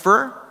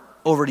transfer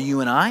over to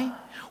you and I.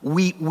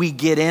 We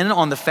get in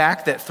on the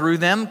fact that through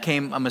them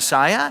came a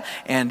Messiah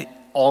and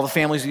all the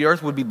families of the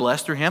earth would be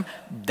blessed through him.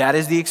 That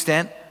is the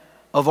extent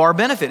of our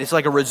benefit. It's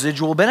like a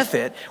residual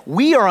benefit.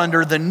 We are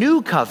under the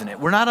new covenant.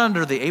 We're not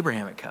under the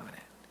Abrahamic covenant.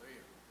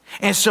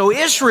 And so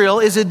Israel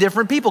is a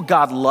different people.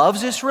 God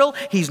loves Israel.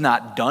 He's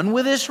not done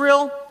with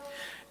Israel.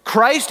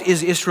 Christ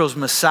is Israel's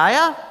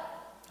Messiah.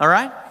 All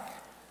right?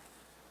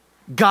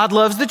 God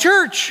loves the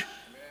church.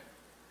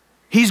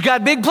 He's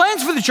got big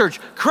plans for the church.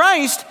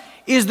 Christ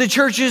is the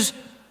church's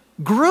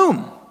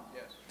groom.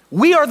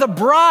 We are the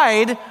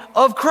bride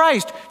of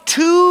Christ.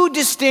 Two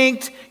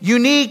distinct,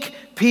 unique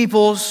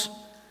peoples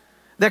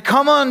that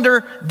come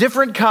under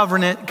different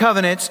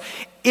covenants.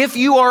 If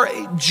you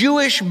are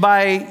Jewish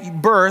by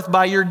birth,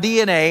 by your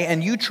DNA,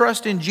 and you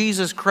trust in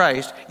Jesus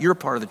Christ, you're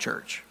part of the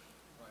church.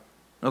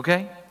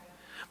 Okay?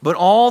 But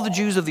all the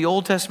Jews of the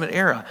Old Testament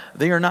era,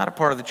 they are not a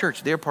part of the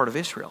church. They're part of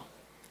Israel.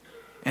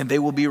 And they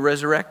will be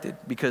resurrected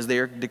because they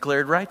are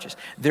declared righteous.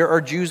 There are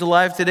Jews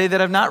alive today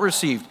that have not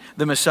received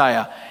the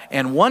Messiah.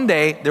 And one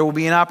day there will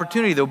be an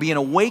opportunity, there will be an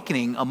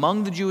awakening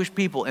among the Jewish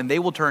people, and they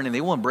will turn and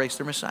they will embrace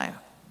their Messiah.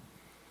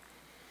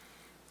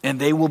 And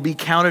they will be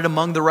counted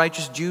among the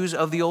righteous Jews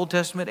of the Old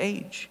Testament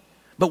age.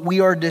 But we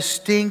are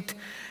distinct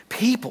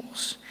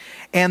peoples.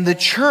 And the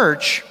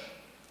church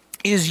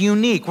is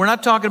unique. We're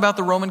not talking about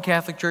the Roman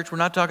Catholic Church. We're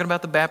not talking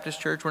about the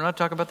Baptist Church. We're not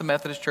talking about the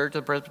Methodist Church,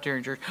 the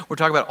Presbyterian Church. We're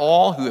talking about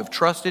all who have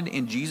trusted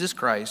in Jesus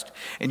Christ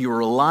and you are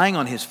relying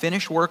on his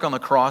finished work on the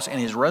cross and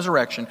his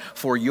resurrection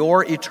for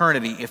your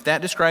eternity. If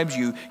that describes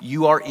you,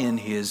 you are in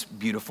his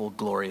beautiful,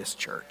 glorious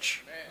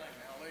church.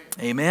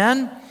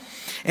 Amen?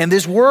 And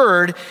this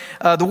word,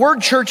 the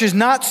word church is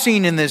not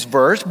seen in this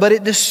verse, but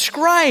it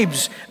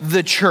describes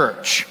the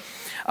church.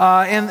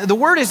 And the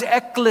word is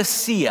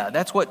ekklesia.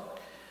 That's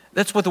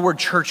what the word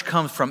church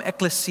comes from,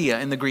 ekklesia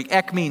in the Greek.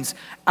 Ek means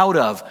out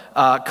of.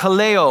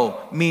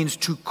 Kaleo means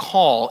to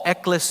call.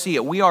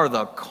 Ekklesia. We are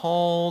the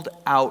called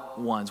out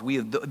ones. We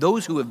are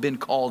those who have been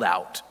called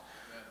out.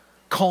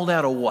 Called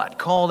out of what?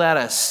 Called out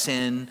of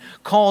sin.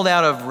 Called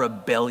out of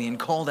rebellion.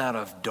 Called out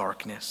of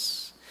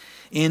darkness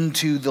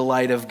into the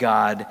light of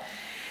God.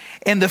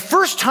 And the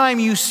first time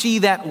you see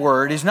that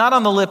word is not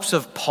on the lips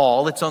of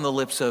Paul. It's on the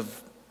lips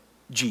of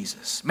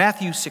Jesus.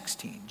 Matthew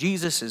 16.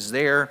 Jesus is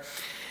there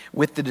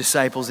with the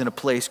disciples in a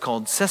place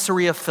called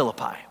Caesarea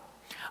Philippi.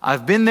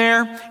 I've been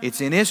there. It's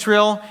in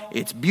Israel.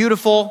 It's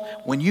beautiful.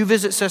 When you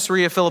visit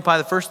Caesarea Philippi,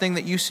 the first thing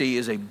that you see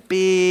is a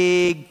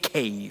big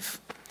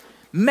cave,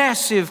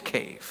 massive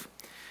cave,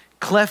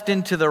 cleft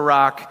into the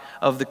rock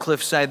of the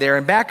cliffside there.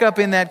 And back up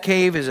in that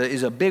cave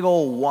is a big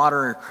old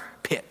water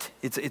pit.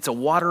 It's a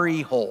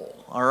watery hole,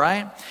 all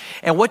right?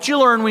 And what you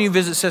learn when you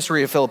visit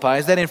Caesarea Philippi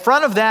is that in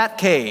front of that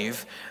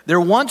cave, there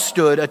once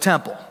stood a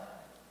temple.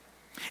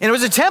 And it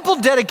was a temple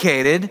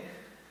dedicated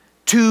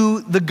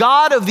to the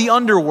god of the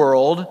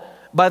underworld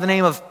by the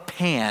name of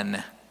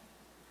Pan.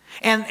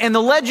 And the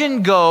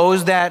legend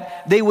goes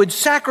that they would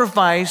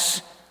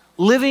sacrifice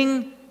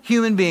living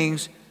human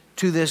beings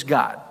to this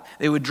god.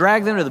 They would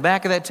drag them to the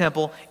back of that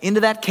temple,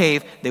 into that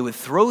cave. They would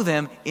throw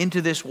them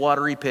into this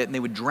watery pit, and they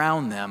would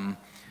drown them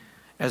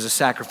as a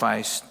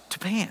sacrifice to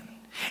Pan.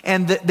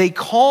 And they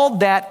called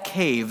that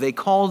cave, they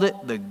called it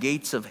the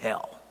gates of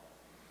hell.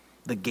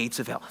 The gates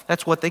of hell.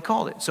 That's what they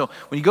called it. So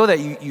when you go there,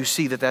 you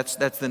see that's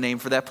the name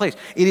for that place.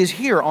 It is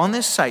here on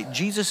this site.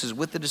 Jesus is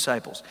with the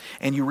disciples.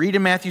 And you read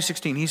in Matthew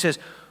 16, he says,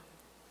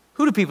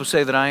 who do people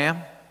say that I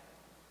am?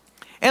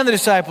 And the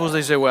disciples,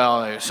 they say,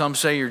 well, some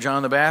say you're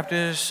John the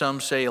Baptist,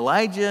 some say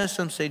Elijah,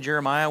 some say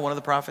Jeremiah, one of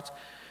the prophets.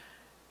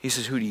 He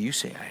says, who do you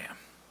say I am?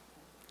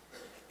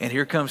 And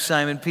here comes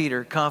Simon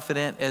Peter,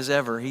 confident as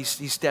ever. He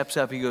steps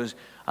up, he goes,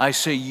 I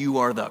say you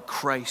are the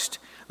Christ,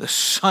 the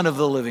Son of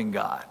the living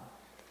God.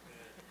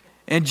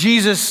 And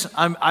Jesus,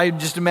 I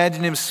just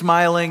imagine him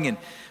smiling and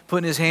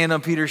putting his hand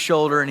on Peter's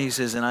shoulder, and he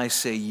says, and I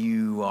say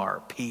you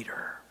are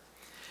Peter.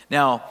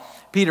 Now,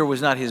 Peter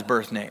was not his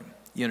birth name,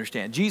 you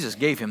understand. Jesus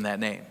gave him that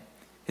name.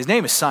 His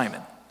name is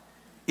Simon.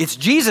 It's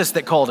Jesus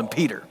that called him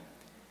Peter.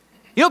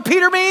 You know what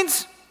Peter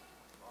means?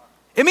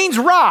 It means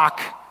rock,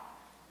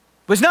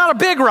 but it's not a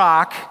big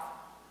rock.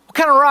 What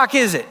kind of rock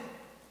is it?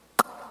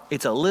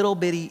 It's a little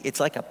bitty, it's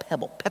like a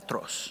pebble,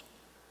 Petros.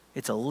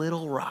 It's a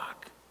little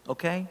rock,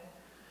 okay?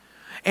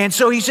 And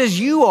so he says,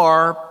 you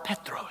are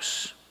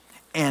Petros,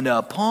 and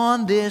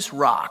upon this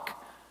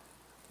rock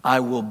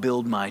I will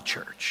build my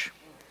church.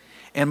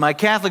 And my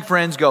Catholic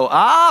friends go,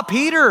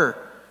 Peter.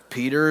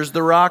 Peter's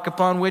the rock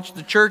upon which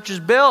the church is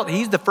built.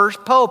 He's the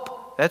first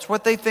pope. That's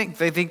what they think.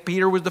 They think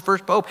Peter was the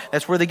first pope.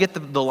 That's where they get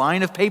the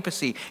line of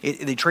papacy.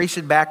 They trace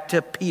it back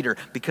to Peter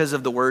because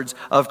of the words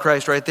of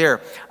Christ right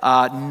there.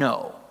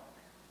 No,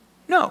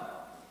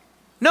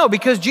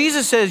 because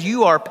Jesus says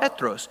you are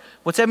Petros.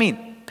 What's that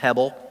mean?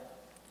 Pebble.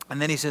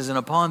 And then he says, and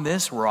upon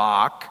this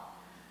rock,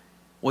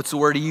 what's the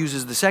word he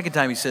uses the second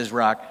time he says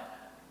rock?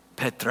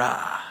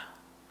 Petra.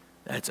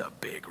 That's a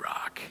big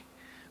rock.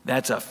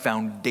 That's a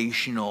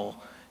foundational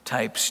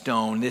type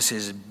stone. This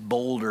is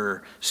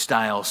boulder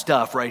style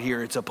stuff right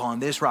here. It's upon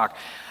this rock.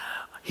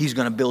 He's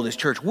going to build his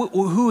church.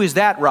 Who is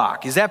that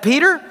rock? Is that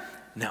Peter?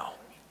 No,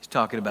 he's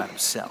talking about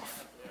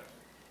himself.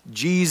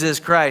 Jesus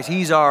Christ.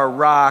 He's our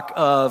rock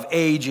of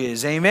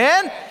ages.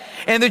 Amen?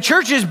 And the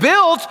church is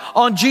built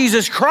on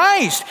Jesus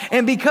Christ.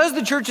 And because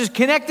the church is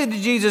connected to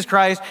Jesus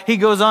Christ, he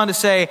goes on to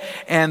say,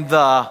 and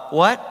the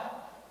what?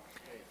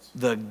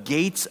 The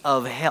gates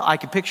of hell. I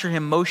can picture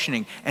him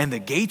motioning. And the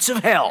gates of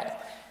hell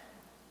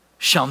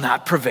shall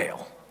not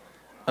prevail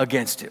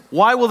against it.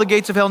 Why will the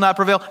gates of hell not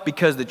prevail?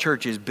 Because the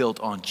church is built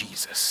on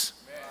Jesus.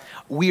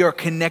 We are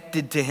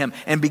connected to him.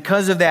 And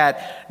because of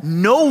that,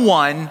 no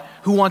one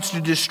who wants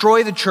to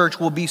destroy the church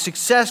will be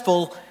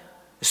successful,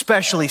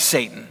 especially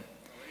Satan.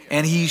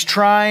 And he's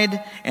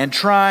tried,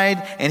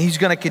 and he's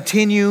going to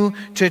continue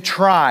to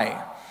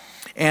try.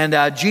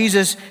 And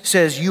Jesus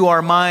says, you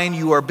are mine,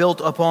 you are built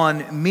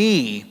upon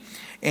me.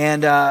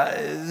 And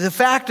the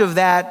fact of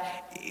that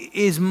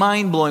is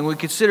mind-blowing. We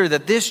consider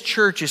that this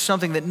church is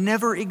something that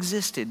never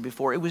existed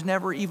before. It was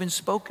never even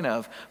spoken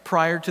of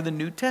prior to the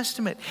New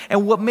Testament.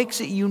 And what makes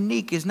it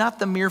unique is not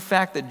the mere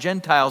fact that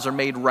Gentiles are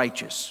made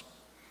righteous.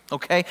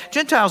 Okay?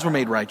 Gentiles were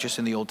made righteous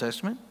in the Old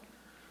Testament.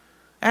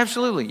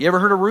 Absolutely. You ever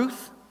heard of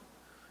Ruth?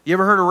 You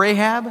ever heard of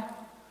Rahab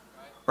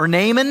or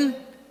Naaman?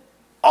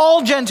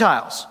 All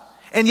Gentiles.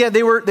 And yet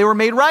they were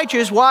made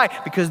righteous. Why?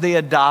 Because they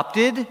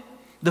adopted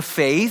the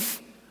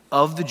faith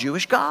of the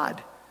Jewish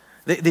God.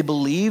 They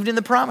believed in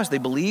the promise. They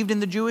believed in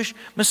the Jewish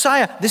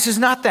Messiah. This is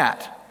not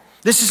that.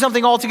 This is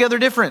something altogether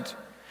different.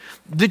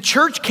 The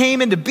church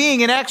came into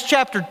being in Acts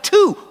chapter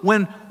 2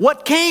 when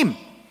what came?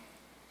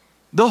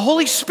 The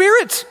Holy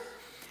Spirit.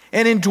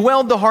 And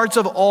indwelled the hearts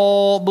of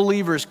all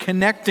believers,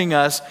 connecting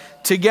us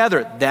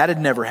together. That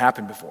had never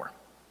happened before.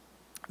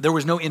 There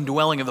was no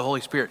indwelling of the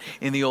Holy Spirit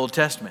in the Old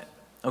Testament.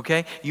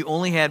 Okay? You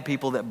only had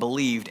people that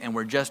believed and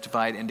were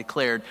justified and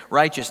declared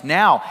righteous.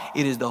 Now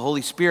it is the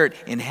Holy Spirit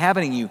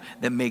inhabiting you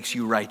that makes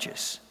you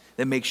righteous,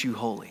 that makes you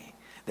holy,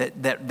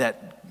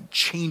 that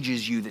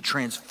changes you, that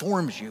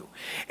transforms you.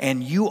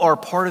 And you are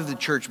part of the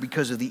church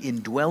because of the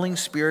indwelling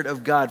Spirit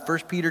of God. 1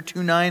 Peter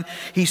 2:9,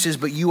 he says,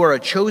 but you are a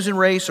chosen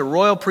race, a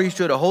royal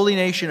priesthood, a holy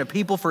nation, a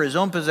people for his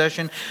own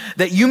possession,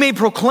 that you may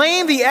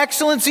proclaim the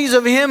excellencies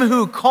of him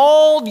who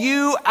called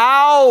you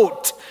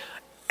out.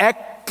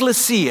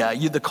 Ecclesia,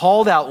 you the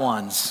called out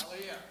ones.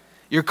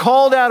 You're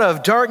called out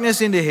of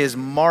darkness into his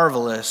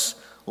marvelous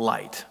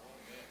light.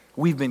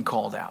 We've been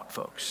called out,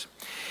 folks.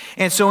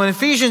 And so in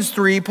Ephesians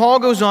 3, Paul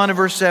goes on in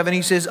verse 7,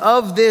 he says,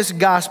 of this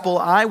gospel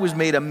I was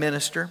made a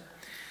minister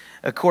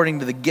according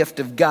to the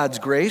gift of God's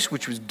grace,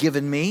 which was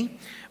given me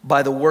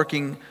by the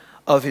working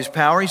of his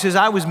power. He says,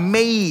 I was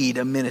made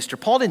a minister.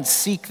 Paul didn't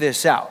seek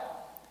this out.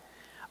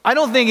 I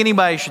don't think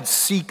anybody should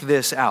seek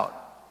this out,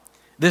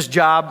 this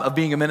job of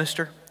being a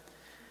minister.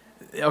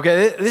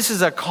 Okay, this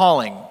is a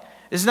calling.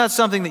 This is not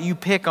something that you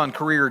pick on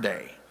career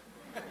day.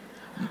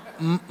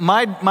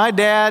 My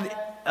dad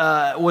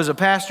was a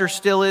pastor,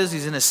 still is.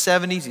 He's in his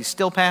 70s. He's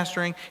still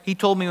pastoring. He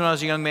told me when I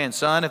was a young man,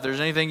 son, if there's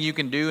anything you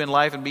can do in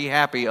life and be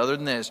happy other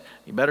than this,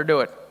 you better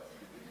do it.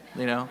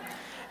 You know,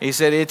 he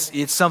said,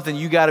 it's something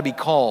you got to be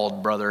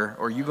called, brother,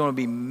 or you're going to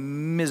be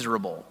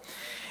miserable.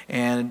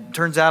 And it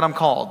turns out I'm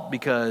called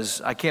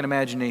because I can't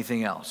imagine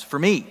anything else. For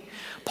me,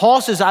 Paul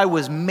says I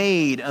was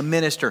made a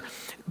minister.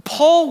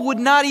 Paul would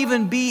not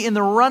even be in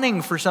the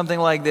running for something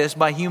like this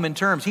by human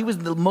terms. He was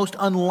the most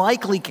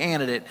unlikely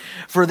candidate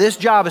for this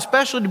job,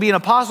 especially to be an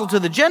apostle to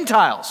the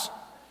Gentiles,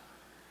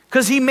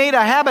 because he made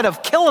a habit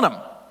of killing them.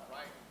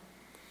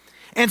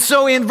 And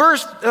so in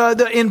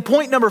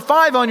point number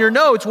 5 on your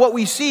notes, what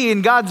we see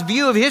in God's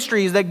view of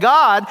history is that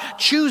God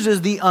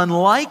chooses the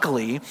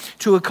unlikely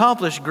to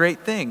accomplish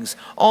great things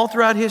all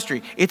throughout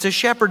history. It's a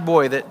shepherd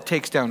boy that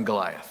takes down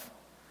Goliath.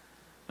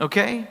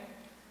 Okay?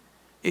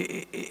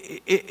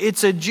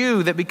 It's a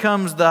Jew that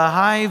becomes the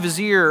high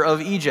vizier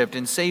of Egypt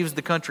and saves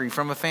the country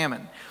from a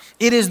famine.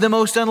 It is the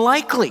most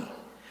unlikely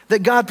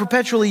that God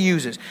perpetually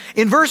uses.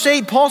 In verse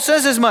 8, Paul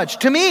says as much,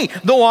 to me,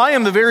 though I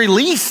am the very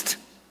least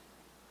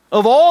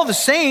of all the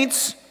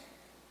saints,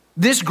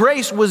 this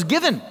grace was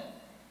given.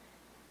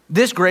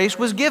 This grace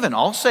was given.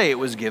 I'll say it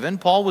was given.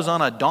 Paul was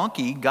on a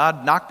donkey.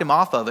 God knocked him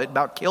off of it,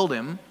 about killed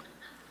him,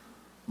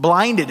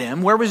 blinded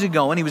him. Where was he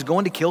going? He was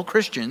going to kill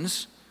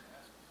Christians.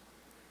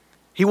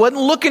 He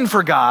wasn't looking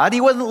for God.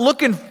 He wasn't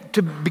looking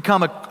to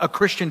become a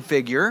Christian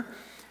figure.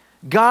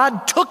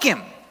 God took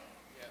him.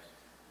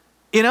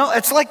 You know,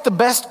 it's like the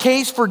best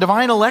case for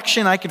divine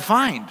election I could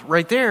find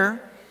right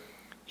there.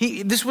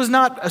 He was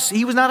not a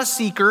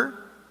seeker.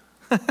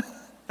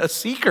 A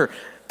seeker.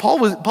 Paul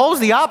was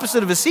the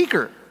opposite of a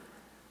seeker.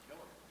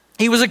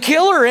 He was a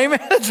killer, amen?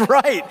 That's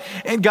right.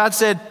 And God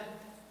said,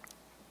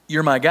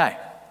 you're my guy.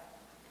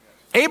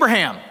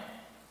 Abraham.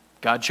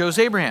 God chose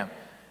Abraham.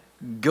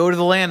 Go to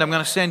the land I'm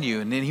going to send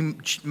you. And then he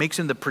makes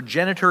him the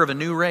progenitor of a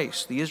new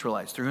race, the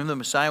Israelites, through whom the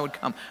Messiah would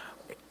come.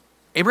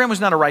 Abraham was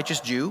not a righteous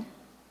Jew.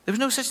 There was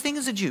no such thing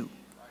as a Jew.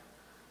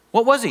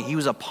 What was he? He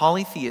was a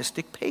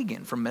polytheistic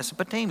pagan from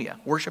Mesopotamia,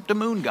 worshipped a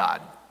moon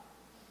god.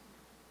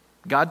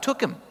 God took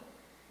him.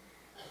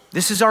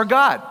 This is our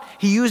God.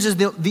 He uses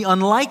the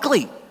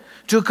unlikely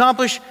to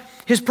accomplish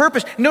his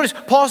purpose. Notice,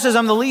 Paul says,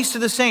 I'm the least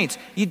of the saints.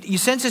 You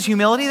sense his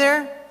humility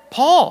there?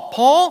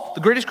 Paul,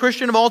 the greatest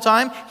Christian of all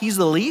time, he's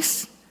the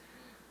least.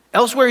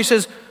 Elsewhere he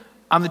says,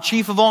 I'm the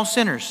chief of all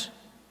sinners.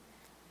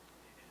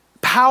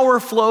 Power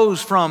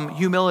flows from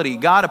humility.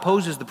 God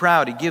opposes the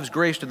proud. He gives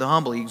grace to the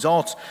humble. He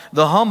exalts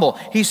the humble.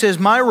 He says,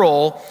 my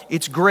role,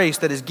 it's grace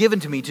that is given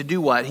to me to do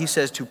what? He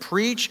says, to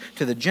preach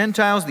to the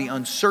Gentiles the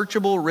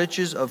unsearchable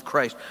riches of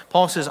Christ.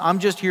 Paul says, I'm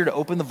just here to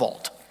open the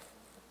vault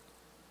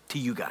to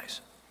you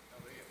guys.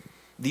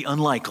 The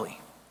unlikely.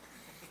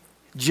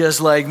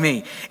 Just like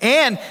me.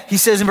 And he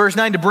says in verse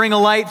 9, to bring a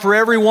light for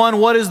everyone,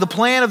 what is the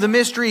plan of the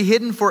mystery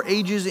hidden for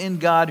ages in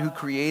God who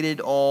created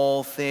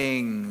all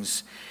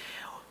things?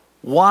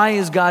 Why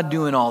is God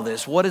doing all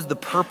this? What is the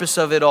purpose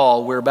of it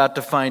all? We're about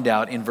to find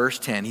out in verse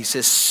 10. He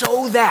says,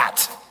 so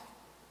that.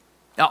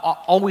 Now,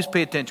 always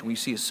pay attention when you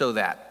see a so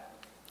that.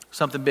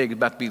 Something big is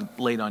about to be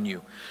laid on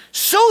you.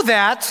 So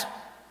that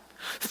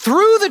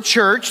through the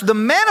church, the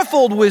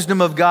manifold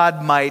wisdom of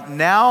God might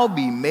now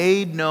be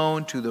made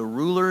known to the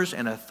rulers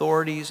and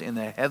authorities in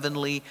the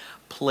heavenly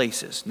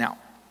places. Now,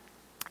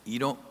 you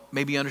don't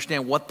maybe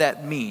understand what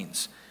that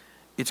means.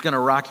 It's going to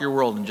rock your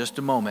world in just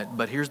a moment,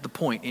 but here's the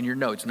point in your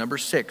notes. Number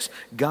 6,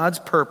 God's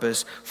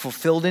purpose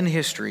fulfilled in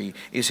history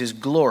is his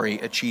glory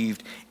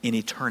achieved in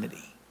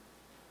eternity.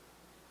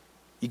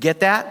 You get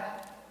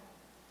that?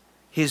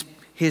 His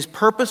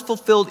purpose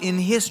fulfilled in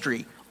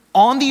history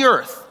on the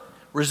earth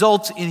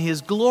results in his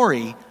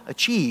glory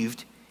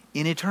achieved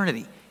in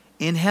eternity,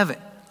 in heaven.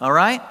 All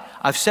right?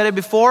 I've said it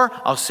before.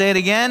 I'll say it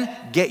again.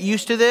 Get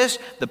used to this.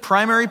 The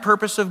primary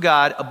purpose of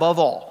God above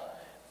all.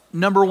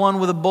 Number 1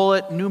 with a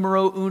bullet,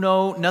 numero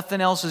uno, nothing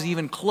else is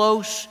even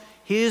close.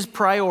 His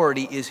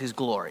priority is his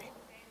glory.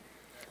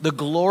 The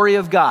glory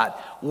of God.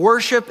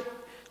 Worship,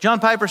 John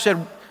Piper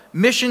said,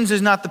 missions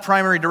is not the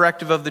primary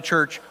directive of the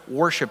church,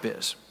 worship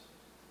is.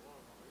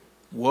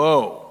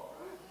 Whoa.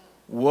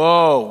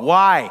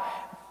 Why?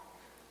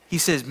 He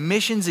says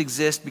missions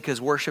exist because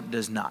worship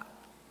does not.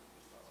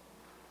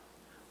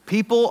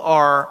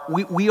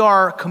 We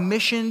are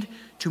commissioned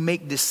to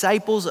make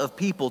disciples of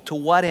people. To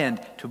what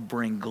end? To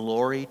bring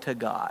glory to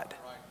God.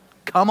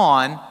 Come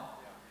on.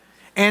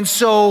 And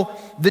so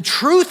the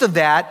truth of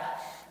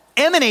that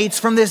emanates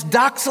from this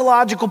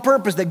doxological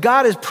purpose that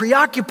God is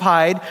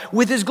preoccupied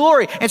with his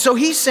glory. And so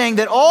he's saying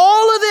that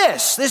all of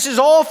this is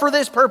all for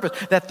this purpose,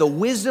 that the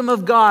wisdom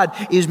of God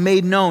is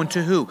made known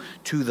to who?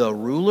 To the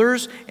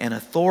rulers and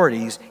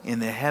authorities in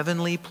the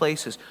heavenly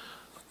places.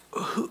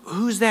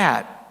 Who's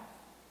that?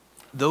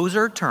 Those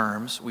are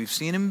terms, we've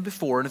seen them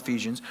before in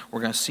Ephesians, we're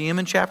going to see them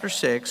in chapter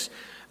 6.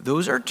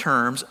 Those are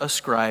terms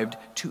ascribed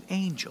to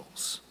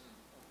angels.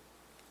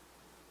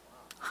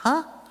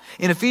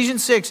 In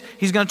Ephesians 6,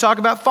 he's going to talk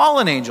about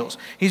fallen angels.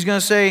 He's going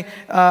to say,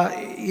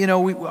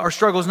 our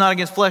struggle is not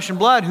against flesh and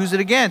blood. Who's it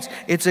against?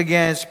 It's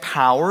against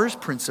powers,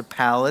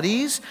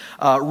 principalities,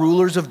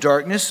 rulers of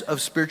darkness,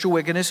 of spiritual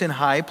wickedness in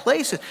high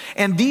places.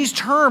 And these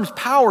terms,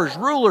 powers,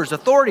 rulers,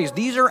 authorities,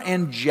 these are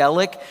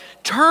angelic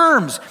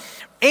terms.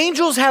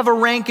 Angels have a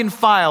rank and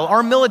file.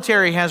 Our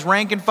military has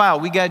rank and file.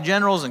 We got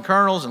generals and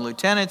colonels and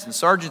lieutenants and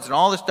sergeants and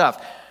all this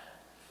stuff.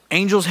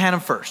 Angels had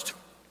them first.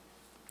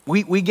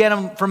 We get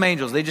them from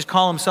angels. They just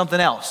call them something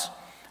else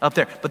up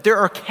there. But there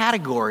are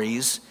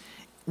categories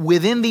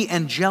within the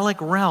angelic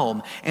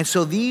realm. And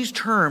so these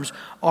terms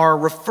are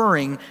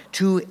referring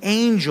to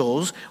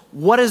angels.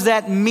 What does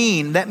that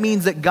mean? That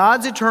means that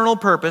God's eternal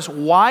purpose,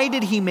 why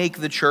did he make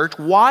the church?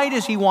 Why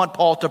does he want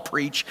Paul to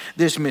preach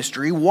this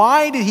mystery?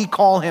 Why did he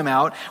call him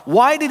out?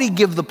 Why did he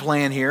give the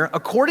plan here?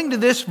 According to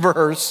this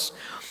verse,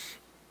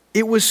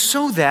 it was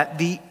so that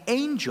the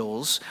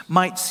angels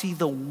might see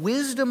the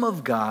wisdom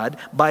of God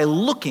by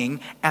looking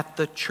at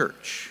the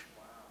church.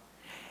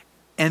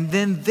 And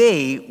then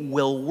they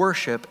will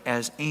worship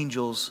as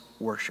angels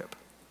worship,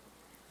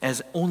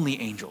 as only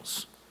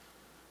angels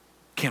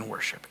can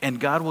worship. And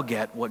God will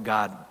get what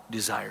God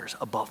desires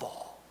above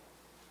all,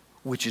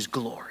 which is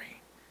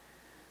glory.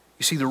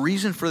 You see, the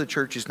reason for the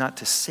church is not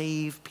to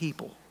save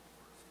people.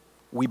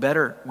 We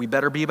better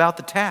be about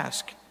the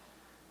task.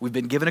 We've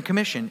been given a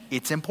commission.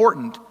 It's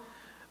important.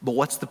 But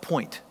what's the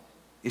point?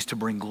 Is to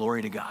bring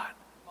glory to God.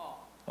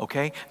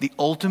 Okay? The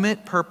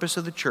ultimate purpose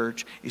of the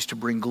church is to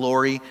bring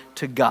glory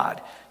to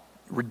God.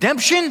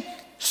 Redemption,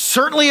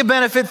 certainly a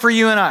benefit for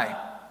you and I.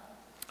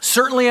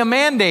 Certainly a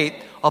mandate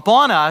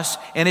upon us,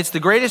 and it's the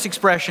greatest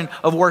expression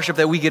of worship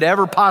that we could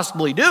ever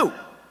possibly do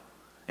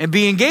and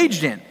be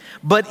engaged in.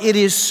 But it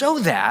is so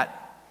that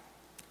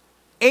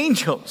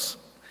angels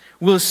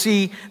will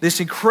see this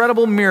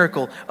incredible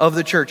miracle of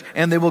the church,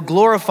 and they will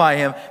glorify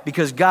him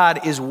because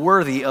God is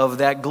worthy of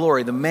that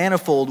glory, the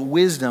manifold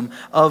wisdom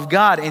of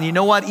God. And you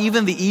know what?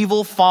 Even the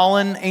evil,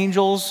 fallen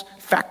angels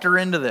factor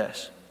into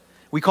this.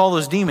 We call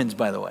those demons,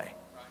 by the way.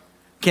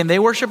 Can they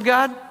worship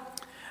God?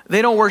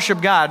 They don't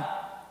worship God,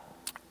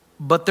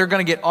 but they're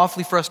going to get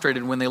awfully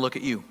frustrated when they look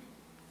at you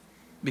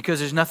because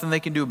there's nothing they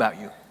can do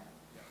about you.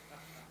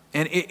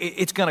 And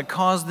it's going to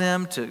cause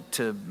them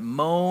to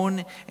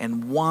moan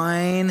and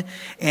whine,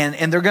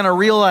 and they're going to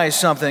realize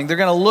something. They're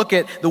going to look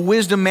at the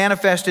wisdom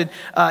manifested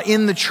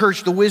in the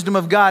church, the wisdom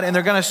of God, and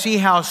they're going to see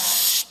how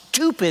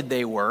stupid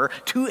they were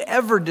to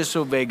ever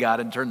disobey God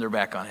and turn their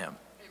back on him.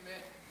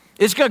 Amen.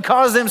 It's going to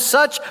cause them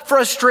such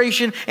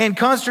frustration and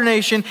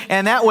consternation,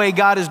 and that way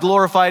God is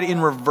glorified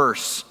in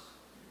reverse.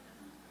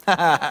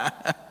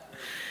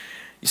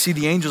 You see,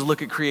 the angels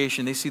look at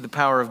creation. They see the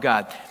power of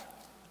God.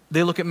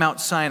 They look at Mount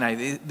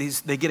Sinai.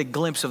 They get a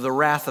glimpse of the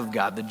wrath of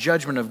God, the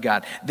judgment of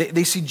God.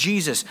 They see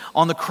Jesus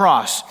on the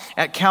cross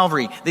at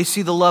Calvary. They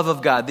see the love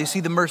of God. They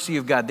see the mercy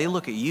of God. They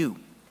look at you.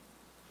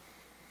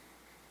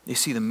 They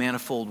see the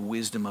manifold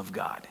wisdom of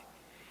God,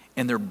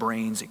 and their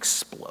brains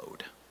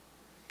explode.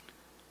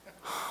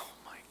 Oh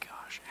my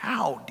gosh,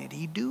 how did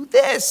he do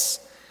this?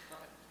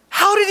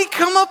 How did he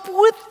come up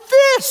with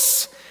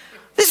this?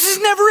 This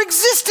has never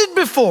existed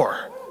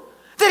before.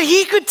 That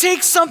he could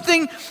take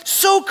something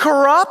so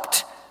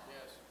corrupt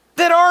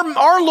that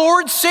our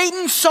Lord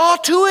Satan saw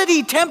to it.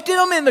 He tempted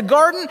him in the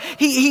garden.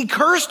 He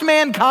cursed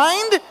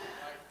mankind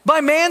by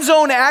man's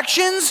own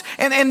actions,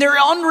 and they're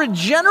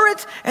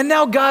unregenerate. And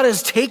now God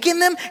has taken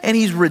them and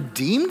he's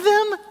redeemed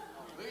them.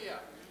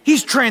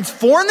 He's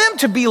transformed them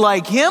to be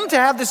like him, to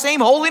have the same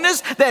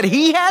holiness that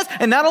he has.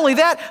 And not only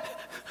that,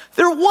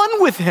 they're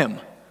one with him.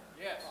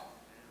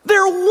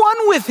 They're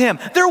one with him.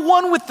 They're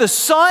one with the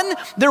Son.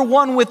 They're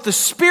one with the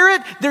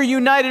Spirit. They're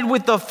united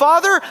with the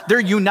Father. They're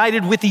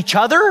united with each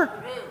other.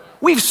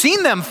 We've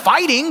seen them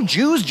fighting,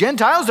 Jews,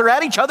 Gentiles. They're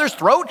at each other's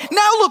throat.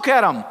 Now look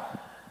at them.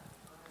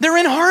 They're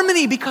in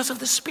harmony because of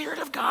the Spirit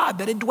of God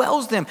that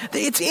indwells them.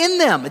 It's in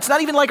them. It's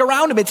not even like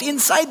around them. It's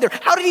inside there.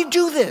 How did he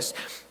do this?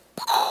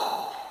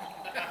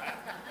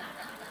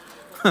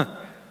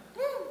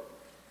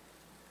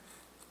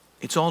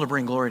 It's all to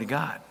bring glory to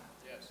God.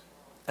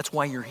 That's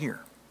why you're here.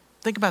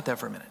 Think about that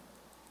for a minute.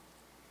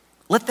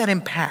 Let that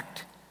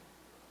impact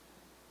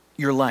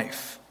your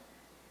life.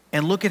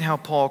 And look at how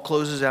Paul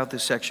closes out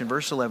this section.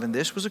 Verse 11,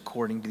 this was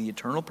according to the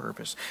eternal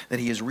purpose that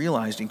he has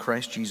realized in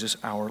Christ Jesus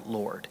our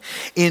Lord,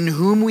 in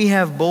whom we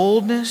have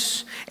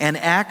boldness and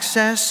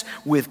access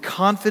with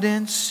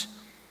confidence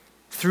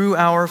through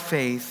our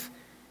faith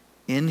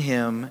in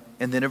him.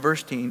 And then in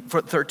verse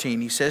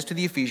 13, he says to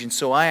the Ephesians,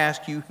 so I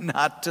ask you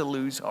not to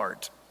lose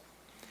heart.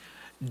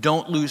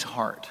 Don't lose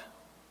heart.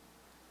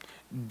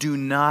 Do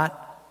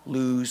not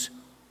lose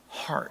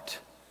heart.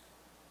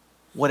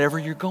 Whatever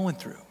you're going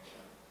through.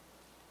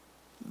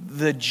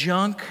 The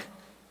junk,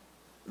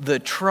 the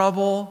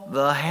trouble,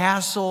 the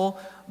hassle,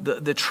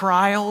 the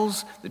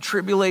trials, the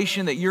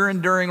tribulation that you're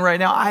enduring right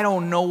now, I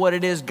don't know what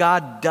it is.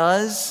 God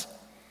does.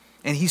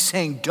 And he's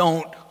saying,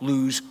 don't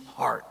lose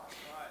heart.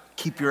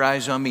 Keep your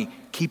eyes on me.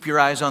 Keep your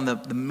eyes on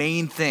the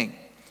main thing.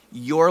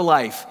 Your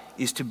life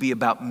is to be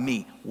about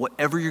me.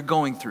 Whatever you're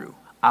going through,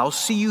 I'll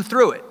see you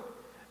through it.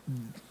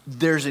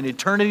 There's an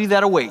eternity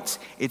that awaits.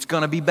 It's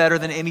going to be better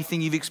than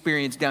anything you've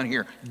experienced down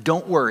here.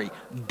 Don't worry.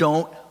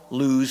 Don't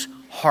lose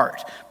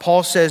heart.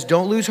 Paul says,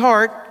 don't lose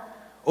heart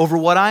over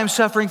what I'm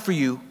suffering for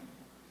you,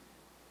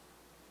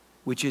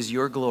 which is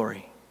your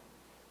glory.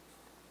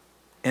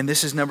 And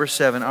this is number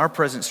 7. Our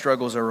present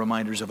struggles are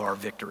reminders of our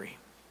victory.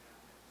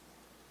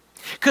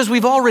 Because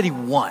we've already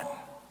won.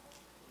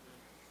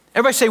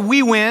 Everybody say,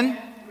 we win.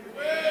 We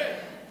win.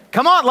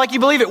 Come on, like you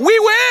believe it. We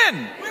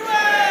win. We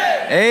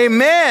win.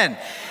 Amen.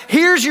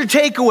 Here's your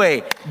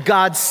takeaway.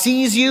 God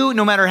sees you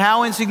no matter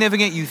how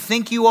insignificant you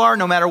think you are,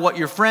 no matter what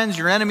your friends,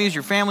 your enemies,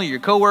 your family, your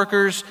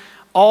coworkers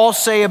all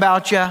say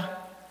about you.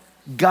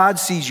 God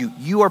sees you.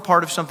 You are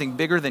part of something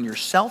bigger than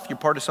yourself. You're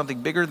part of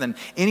something bigger than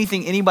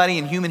anything anybody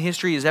in human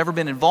history has ever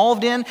been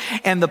involved in.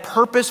 And the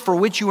purpose for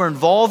which you are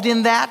involved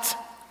in that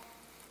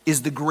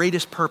is the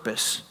greatest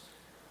purpose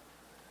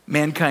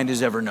mankind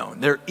has ever known.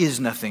 There is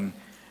nothing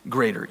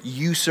greater.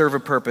 You serve a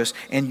purpose,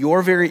 and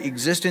your very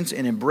existence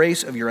and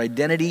embrace of your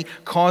identity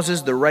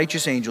causes the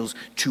righteous angels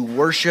to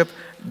worship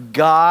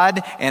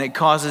God, and it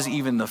causes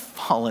even the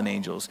fallen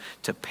angels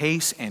to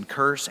pace and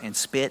curse and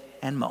spit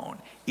and moan.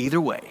 Either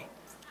way,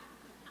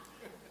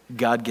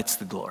 God gets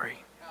the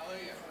glory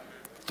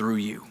through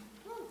you.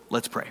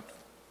 Let's pray.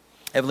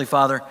 Heavenly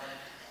Father,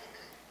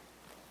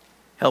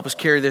 help us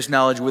carry this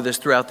knowledge with us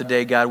throughout the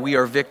day, God. We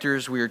are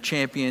victors. We are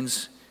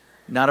champions.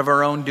 not of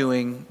our own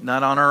doing,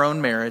 not on our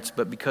own merits,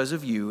 but because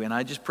of you. And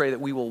I just pray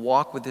that we will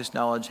walk with this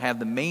knowledge, have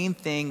the main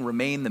thing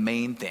remain the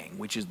main thing,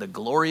 which is the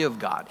glory of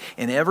God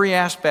in every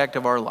aspect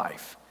of our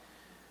life.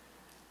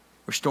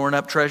 We're storing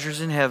up treasures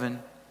in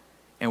heaven,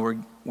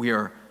 and we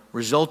are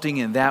resulting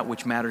in that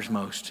which matters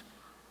most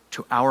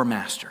to our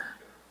Master,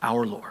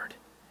 our Lord.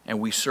 And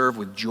we serve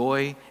with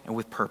joy and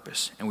with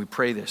purpose. And we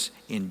pray this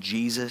in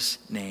Jesus'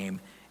 name.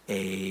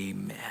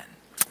 Amen.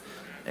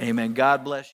 Amen. God bless you.